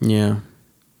louder. Yeah.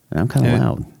 And I'm kind of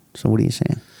loud. So what are you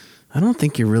saying? I don't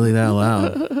think you're really that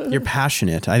loud. You're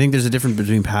passionate. I think there's a difference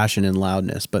between passion and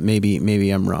loudness, but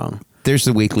maybe I'm wrong. There's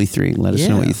the weekly 3. Let us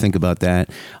know what you think about that.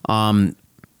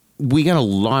 We got a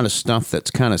lot of stuff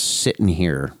that's kind of sitting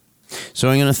here. So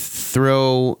I'm going to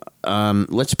throw,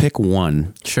 let's pick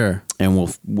one. Sure. And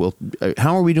we'll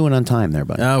how are we doing on time there,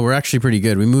 bud? We're actually pretty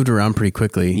good. We moved around pretty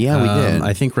quickly. Yeah, we did.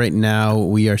 I think right now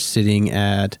we are sitting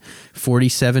at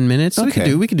 47 minutes.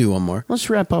 Okay. We could do one more. Let's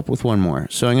wrap up with one more.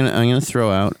 So I'm gonna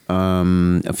throw out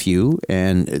a few,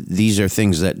 and these are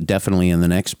things that definitely in the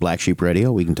next Black Sheep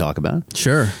Radio we can talk about.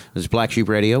 Sure. This is Black Sheep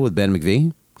Radio with Ben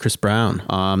McVie. Chris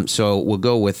Brown. So we'll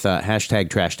go with hashtag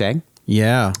trash tag.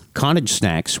 Yeah. Cottage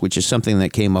snacks, which is something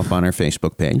that came up on our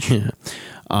Facebook page.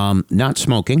 Not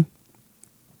smoking.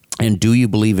 And do you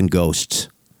believe in ghosts?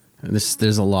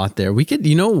 There's a lot there. We could,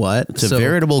 you know what? It's a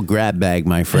veritable grab bag,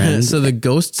 my friend. So the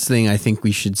ghosts thing, I think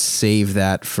we should save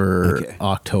that for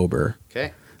October.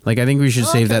 Okay. Like, I think we should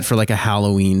save that for like a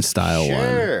Halloween style one.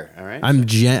 Sure. All right.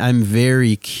 I'm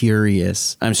very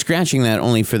curious. I'm scratching that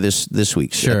only for this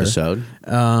week's episode.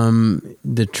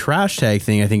 The trash tag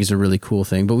thing I think is a really cool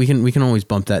thing, but we can always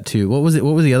bump that too. What was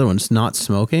the other one? It's not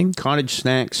smoking? Cottage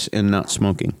snacks and not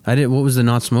smoking. What was the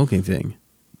not smoking thing?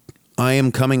 I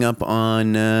am coming up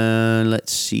on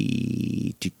let's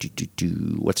see.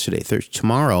 What's today? Thursday.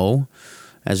 Tomorrow,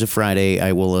 as of Friday,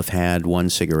 I will have had one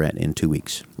cigarette in 2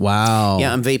 weeks. Wow.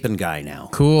 Yeah, I'm vaping guy now.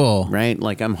 Cool. Right?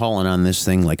 Like, I'm hauling on this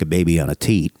thing like a baby on a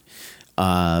teat.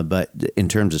 But in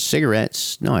terms of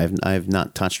cigarettes, no, I've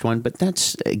not touched one. But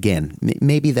that's, again,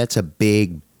 maybe that's a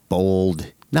big,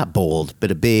 bold, not bold, but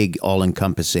a big,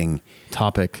 all-encompassing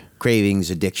topic. Cravings,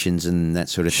 addictions, and that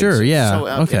sort of thing. Sure, yeah. So,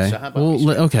 okay. So how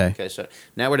about okay, so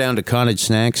now we're down to cottage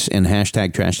snacks and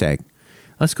hashtag trash tag.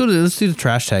 Let's do the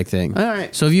trash tag thing. All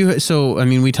right. So I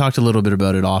mean, we talked a little bit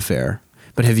about it off air,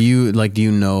 but have you, like, do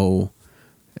you know,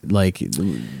 like,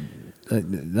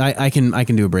 I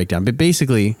can do a breakdown, but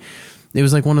basically it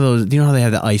was like one of those, do you know how they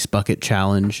have the ice bucket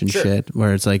challenge and shit,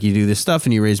 where it's like you do this stuff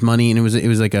and you raise money, and it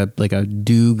was like a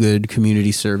do good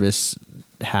community service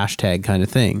hashtag kind of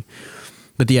thing.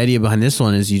 But the idea behind this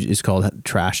one is called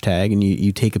trash tag, and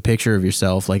you take a picture of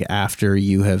yourself like after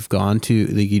you have gone to,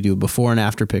 like you do a before and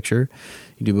after picture.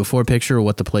 You do before picture of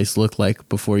what the place looked like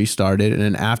before you started, and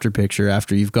an after picture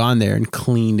after you've gone there and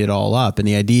cleaned it all up. And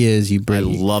the idea is I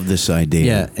love this idea.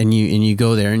 Yeah, and you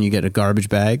go there and you get a garbage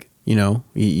bag. You know,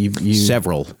 you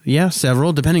several. Yeah,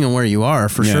 several, depending on where you are,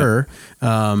 for sure.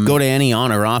 Go to any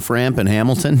on or off ramp in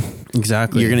Hamilton.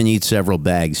 Exactly. You're going to need several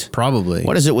bags. Probably.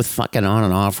 What is it with fucking on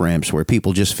and off ramps where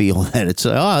people just feel that it's,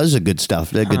 this is a good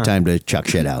stuff, a good time to chuck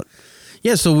shit out?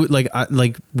 Yeah, so like I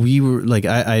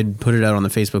put it out on the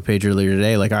Facebook page earlier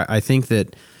today. Like I think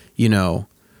that, you know,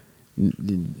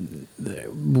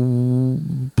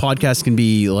 podcasts can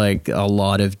be like a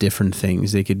lot of different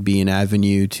things. They could be an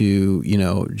avenue to, you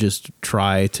know, just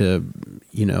try to,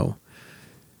 you know,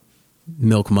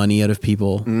 milk money out of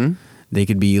people. Mm-hmm. They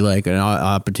could be like an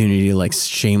opportunity to like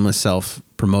shameless self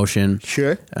promotion.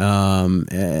 Sure.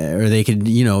 Or they could,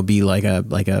 you know, be like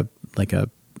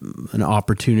an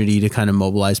opportunity to kind of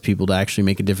mobilize people to actually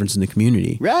make a difference in the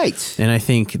community. Right. And I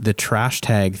think the trash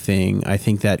tag thing, I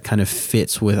think that kind of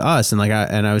fits with us. And like,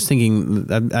 I was thinking,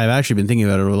 I've actually been thinking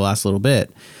about it over the last little bit,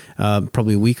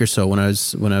 probably a week or so when I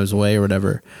was away or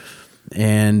whatever.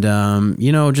 And,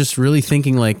 you know, just really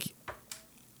thinking like,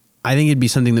 I think it'd be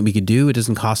something that we could do. It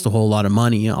doesn't cost a whole lot of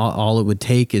money. All it would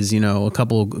take is, you know, a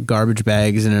couple garbage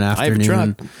bags in an afternoon. I have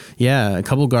a truck. Yeah, a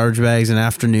couple garbage bags in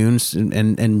afternoons,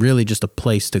 and really just a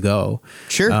place to go.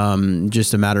 Sure.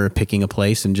 Just a matter of picking a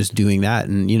place and just doing that.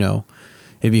 And, you know,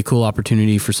 it'd be a cool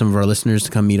opportunity for some of our listeners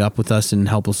to come meet up with us and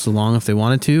help us along if they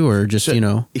wanted to, or just, So you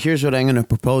know. Here's what I'm going to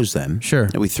propose then. Sure.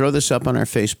 We throw this up on our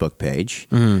Facebook page,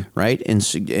 right?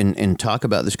 And talk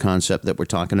about this concept that we're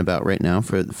talking about right now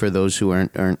for those who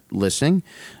aren't listening,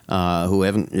 who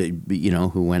haven't, you know,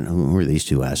 who are these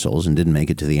two assholes and didn't make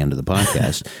it to the end of the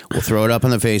podcast. We'll throw it up on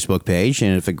the Facebook page,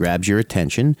 and if it grabs your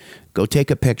attention, go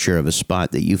take a picture of a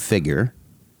spot that you figure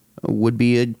would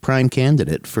be a prime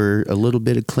candidate for a little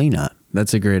bit of cleanup.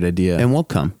 That's a great idea. And we'll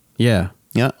come. Yeah.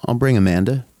 Yeah, I'll bring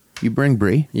Amanda. You bring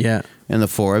Bree. Yeah. And the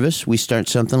four of us, we start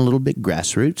something a little bit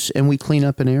grassroots, and we clean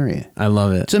up an area. I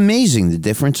love it. It's amazing the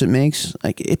difference it makes.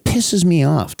 Like, it pisses me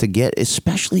off to get,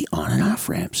 especially on and off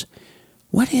ramps.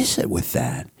 What is it with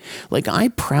that? Like, I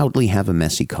proudly have a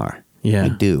messy car. Yeah. I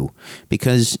do.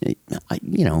 Because,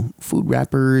 you know, food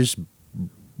wrappers,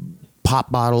 pop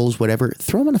bottles, whatever,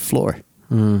 throw them on the floor.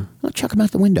 Don't chuck them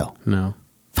out the window. No.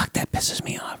 Fuck, that pisses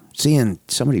me off. Seeing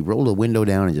somebody roll the window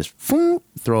down and just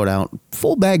throw it out.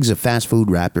 Full bags of fast food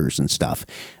wrappers and stuff.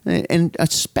 And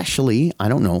especially, I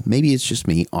don't know, maybe it's just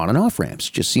me, on and off ramps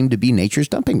just seem to be nature's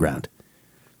dumping ground.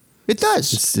 It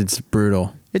does. It's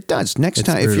brutal. It does. Next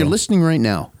time, if you're listening right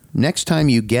now, next time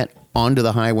you get onto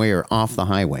the highway or off the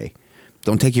highway,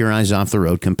 don't take your eyes off the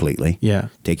road completely. Yeah.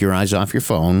 Take your eyes off your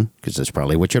phone, because that's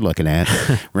probably what you're looking at,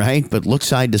 right? But look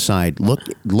side to side. Look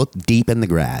deep in the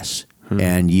grass.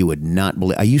 And you would not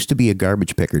believe. I used to be a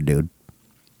garbage picker, dude.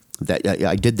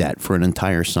 I did that for an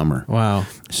entire summer. Wow.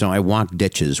 So I walked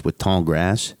ditches with tall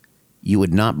grass. You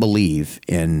would not believe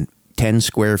in 10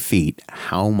 square feet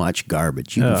how much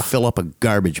garbage. You can fill up a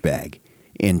garbage bag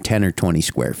in 10 or 20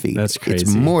 square feet. That's crazy.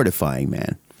 It's mortifying,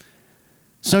 man.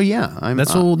 So yeah,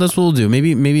 that's what we'll do.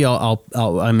 Maybe I'll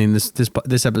I mean this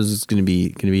episode is going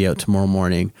to be out tomorrow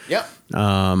morning. Yep.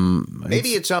 Maybe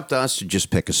it's up to us to just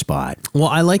pick a spot. Well,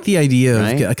 I like the idea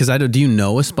Right? because do you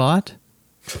know a spot?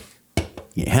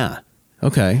 Yeah.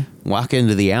 Okay. Walk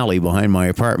into the alley behind my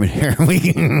apartment here. We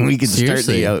can start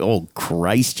Seriously? oh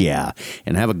Christ, yeah,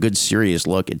 and have a good serious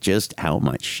look at just how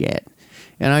much shit.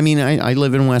 And I mean, I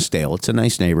live in Westdale. It's a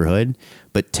nice neighborhood,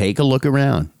 but take a look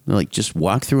around. Like, just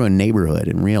walk through a neighborhood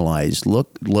and realize,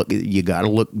 look, you got to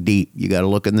look deep. You got to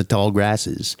look in the tall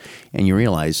grasses, and you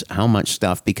realize how much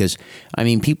stuff, because, I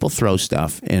mean, people throw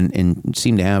stuff and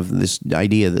seem to have this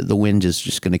idea that the wind is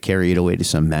just going to carry it away to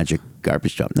some magic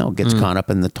garbage dump. No, it gets caught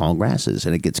up in the tall grasses,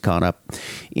 and it gets caught up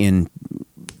in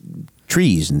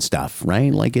trees and stuff,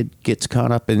 right? Like, it gets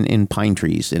caught up in pine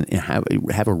trees, and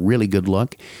have a really good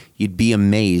look. You'd be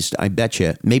amazed. I bet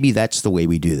you. Maybe that's the way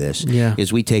we do this. Yeah.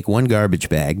 Is we take one garbage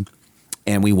bag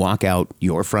and we walk out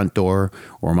your front door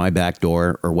or my back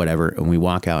door or whatever, and we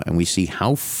walk out and we see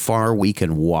how far we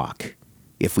can walk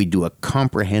if we do a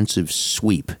comprehensive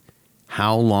sweep,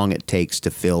 how long it takes to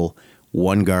fill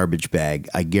one garbage bag.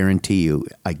 I guarantee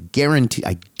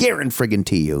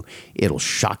friggin' you, it'll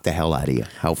shock the hell out of you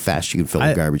how fast you can fill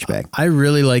a garbage bag. I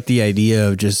really like the idea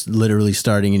of just literally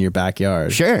starting in your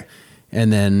backyard. Sure.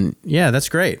 And then, yeah, that's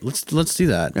great. Let's do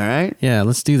that. All right. Yeah,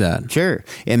 let's do that. Sure.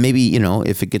 And maybe,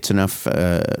 if it gets enough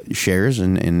shares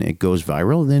and it goes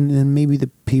viral, then maybe the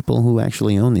people who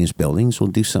actually own these buildings will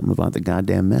do something about the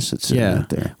goddamn mess that's sitting out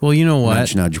there. Well, you know what?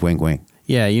 Nudge, nudge, wink, wink.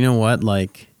 Yeah, you know what?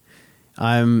 Like,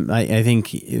 I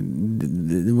think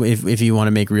if you want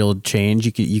to make real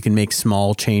change, you can make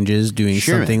small changes, doing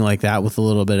something like that with a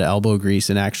little bit of elbow grease,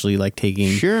 and actually like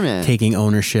taking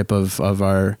ownership of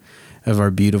our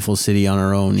beautiful city on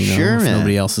our own. If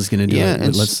nobody else is going to do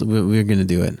it, but we're going to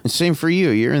do it. Same for you.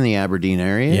 You're in the Aberdeen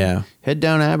area. Yeah. Head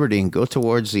down Aberdeen, go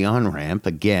towards the on-ramp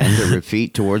again to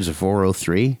repeat towards the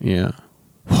 403. Yeah.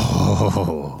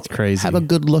 Whoa. It's crazy. Have a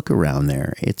good look around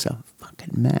there. It's a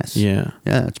fucking mess. Yeah.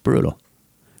 Yeah, it's brutal.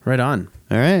 Right on.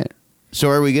 All right. So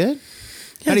are we good?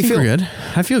 Yeah, How do you feel? We're good.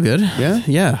 I feel good. Yeah?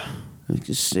 Yeah.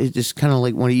 It's just kind of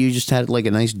like when you just had like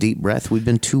a nice deep breath. We've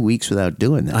been 2 weeks without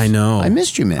doing this. I know. I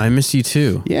missed you, man. I missed you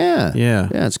too. Yeah. Yeah.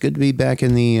 Yeah, it's good to be back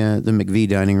in the McVie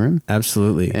dining room.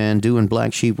 Absolutely. And doing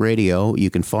Black Sheep Radio. You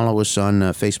can follow us on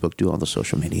Facebook, do all the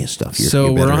social media stuff.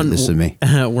 You're better at this than me.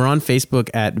 We're on Facebook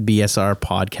at BSR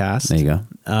Podcast. There you go.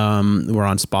 We're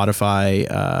on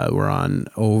Spotify. We're on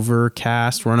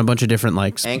Overcast. We're on a bunch of different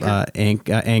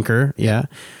Anchor. Yeah.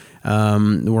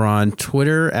 We're on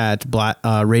Twitter at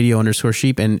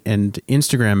radio_sheep and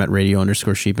Instagram at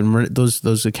radio_sheep. And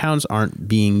those accounts aren't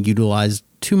being utilized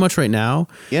too much right now.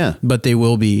 Yeah. But they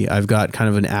will be. I've got kind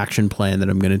of an action plan that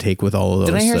I'm going to take with all of those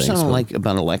things. Did I hear something like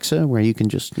about Alexa where you can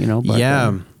just,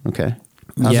 Yeah. Okay.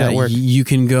 How's that work? You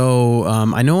can go,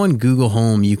 I know on Google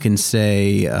Home you can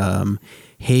say,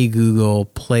 hey Google,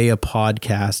 play a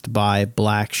podcast by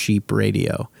Black Sheep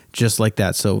Radio. Just like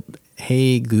that. So,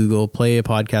 hey Google, play a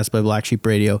podcast by Black Sheep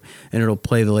Radio, and it'll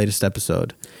play the latest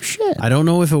episode. Shit. I don't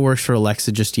know if it works for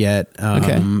Alexa just yet,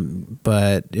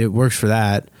 but it works for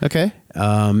that. Okay.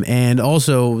 And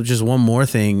also, just one more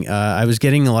thing, I was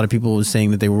getting a lot of people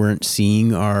saying that they weren't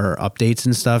seeing our updates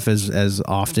and stuff as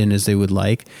often as they would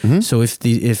like. Mm-hmm. So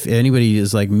if anybody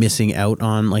is like missing out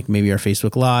on like maybe our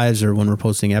Facebook Lives or when we're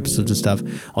posting episodes and stuff,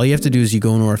 all you have to do is you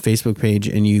go into our Facebook page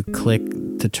and you click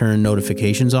to turn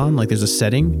notifications on. Like there's a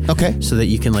setting, so that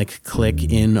you can like click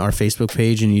in our Facebook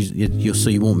page and so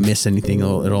you won't miss anything.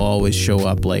 It'll always show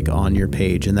up like on your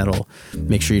page, and that'll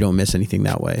make sure you don't miss anything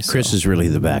that way. So. Chris is really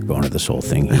the backbone of this whole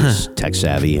thing. He's tech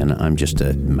savvy, and I'm just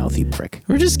a mouthy prick.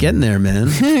 We're just getting there, man.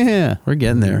 Yeah, we're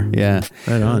getting there. Yeah,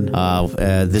 right on.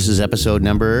 This is episode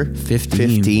number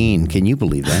 15. Can you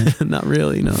believe that? Not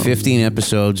really. No. 15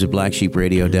 episodes of Black Sheep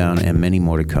Radio down, and many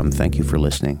more to come. Thank you for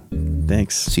listening.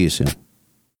 Thanks. See you soon.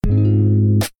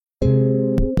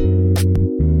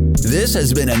 This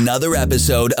has been another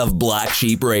episode of Black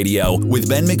Sheep Radio with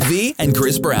Ben McVie and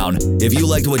Chris Brown. If you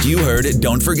liked what you heard,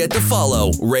 don't forget to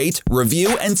follow, rate,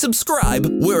 review, and subscribe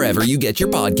wherever you get your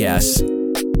podcasts.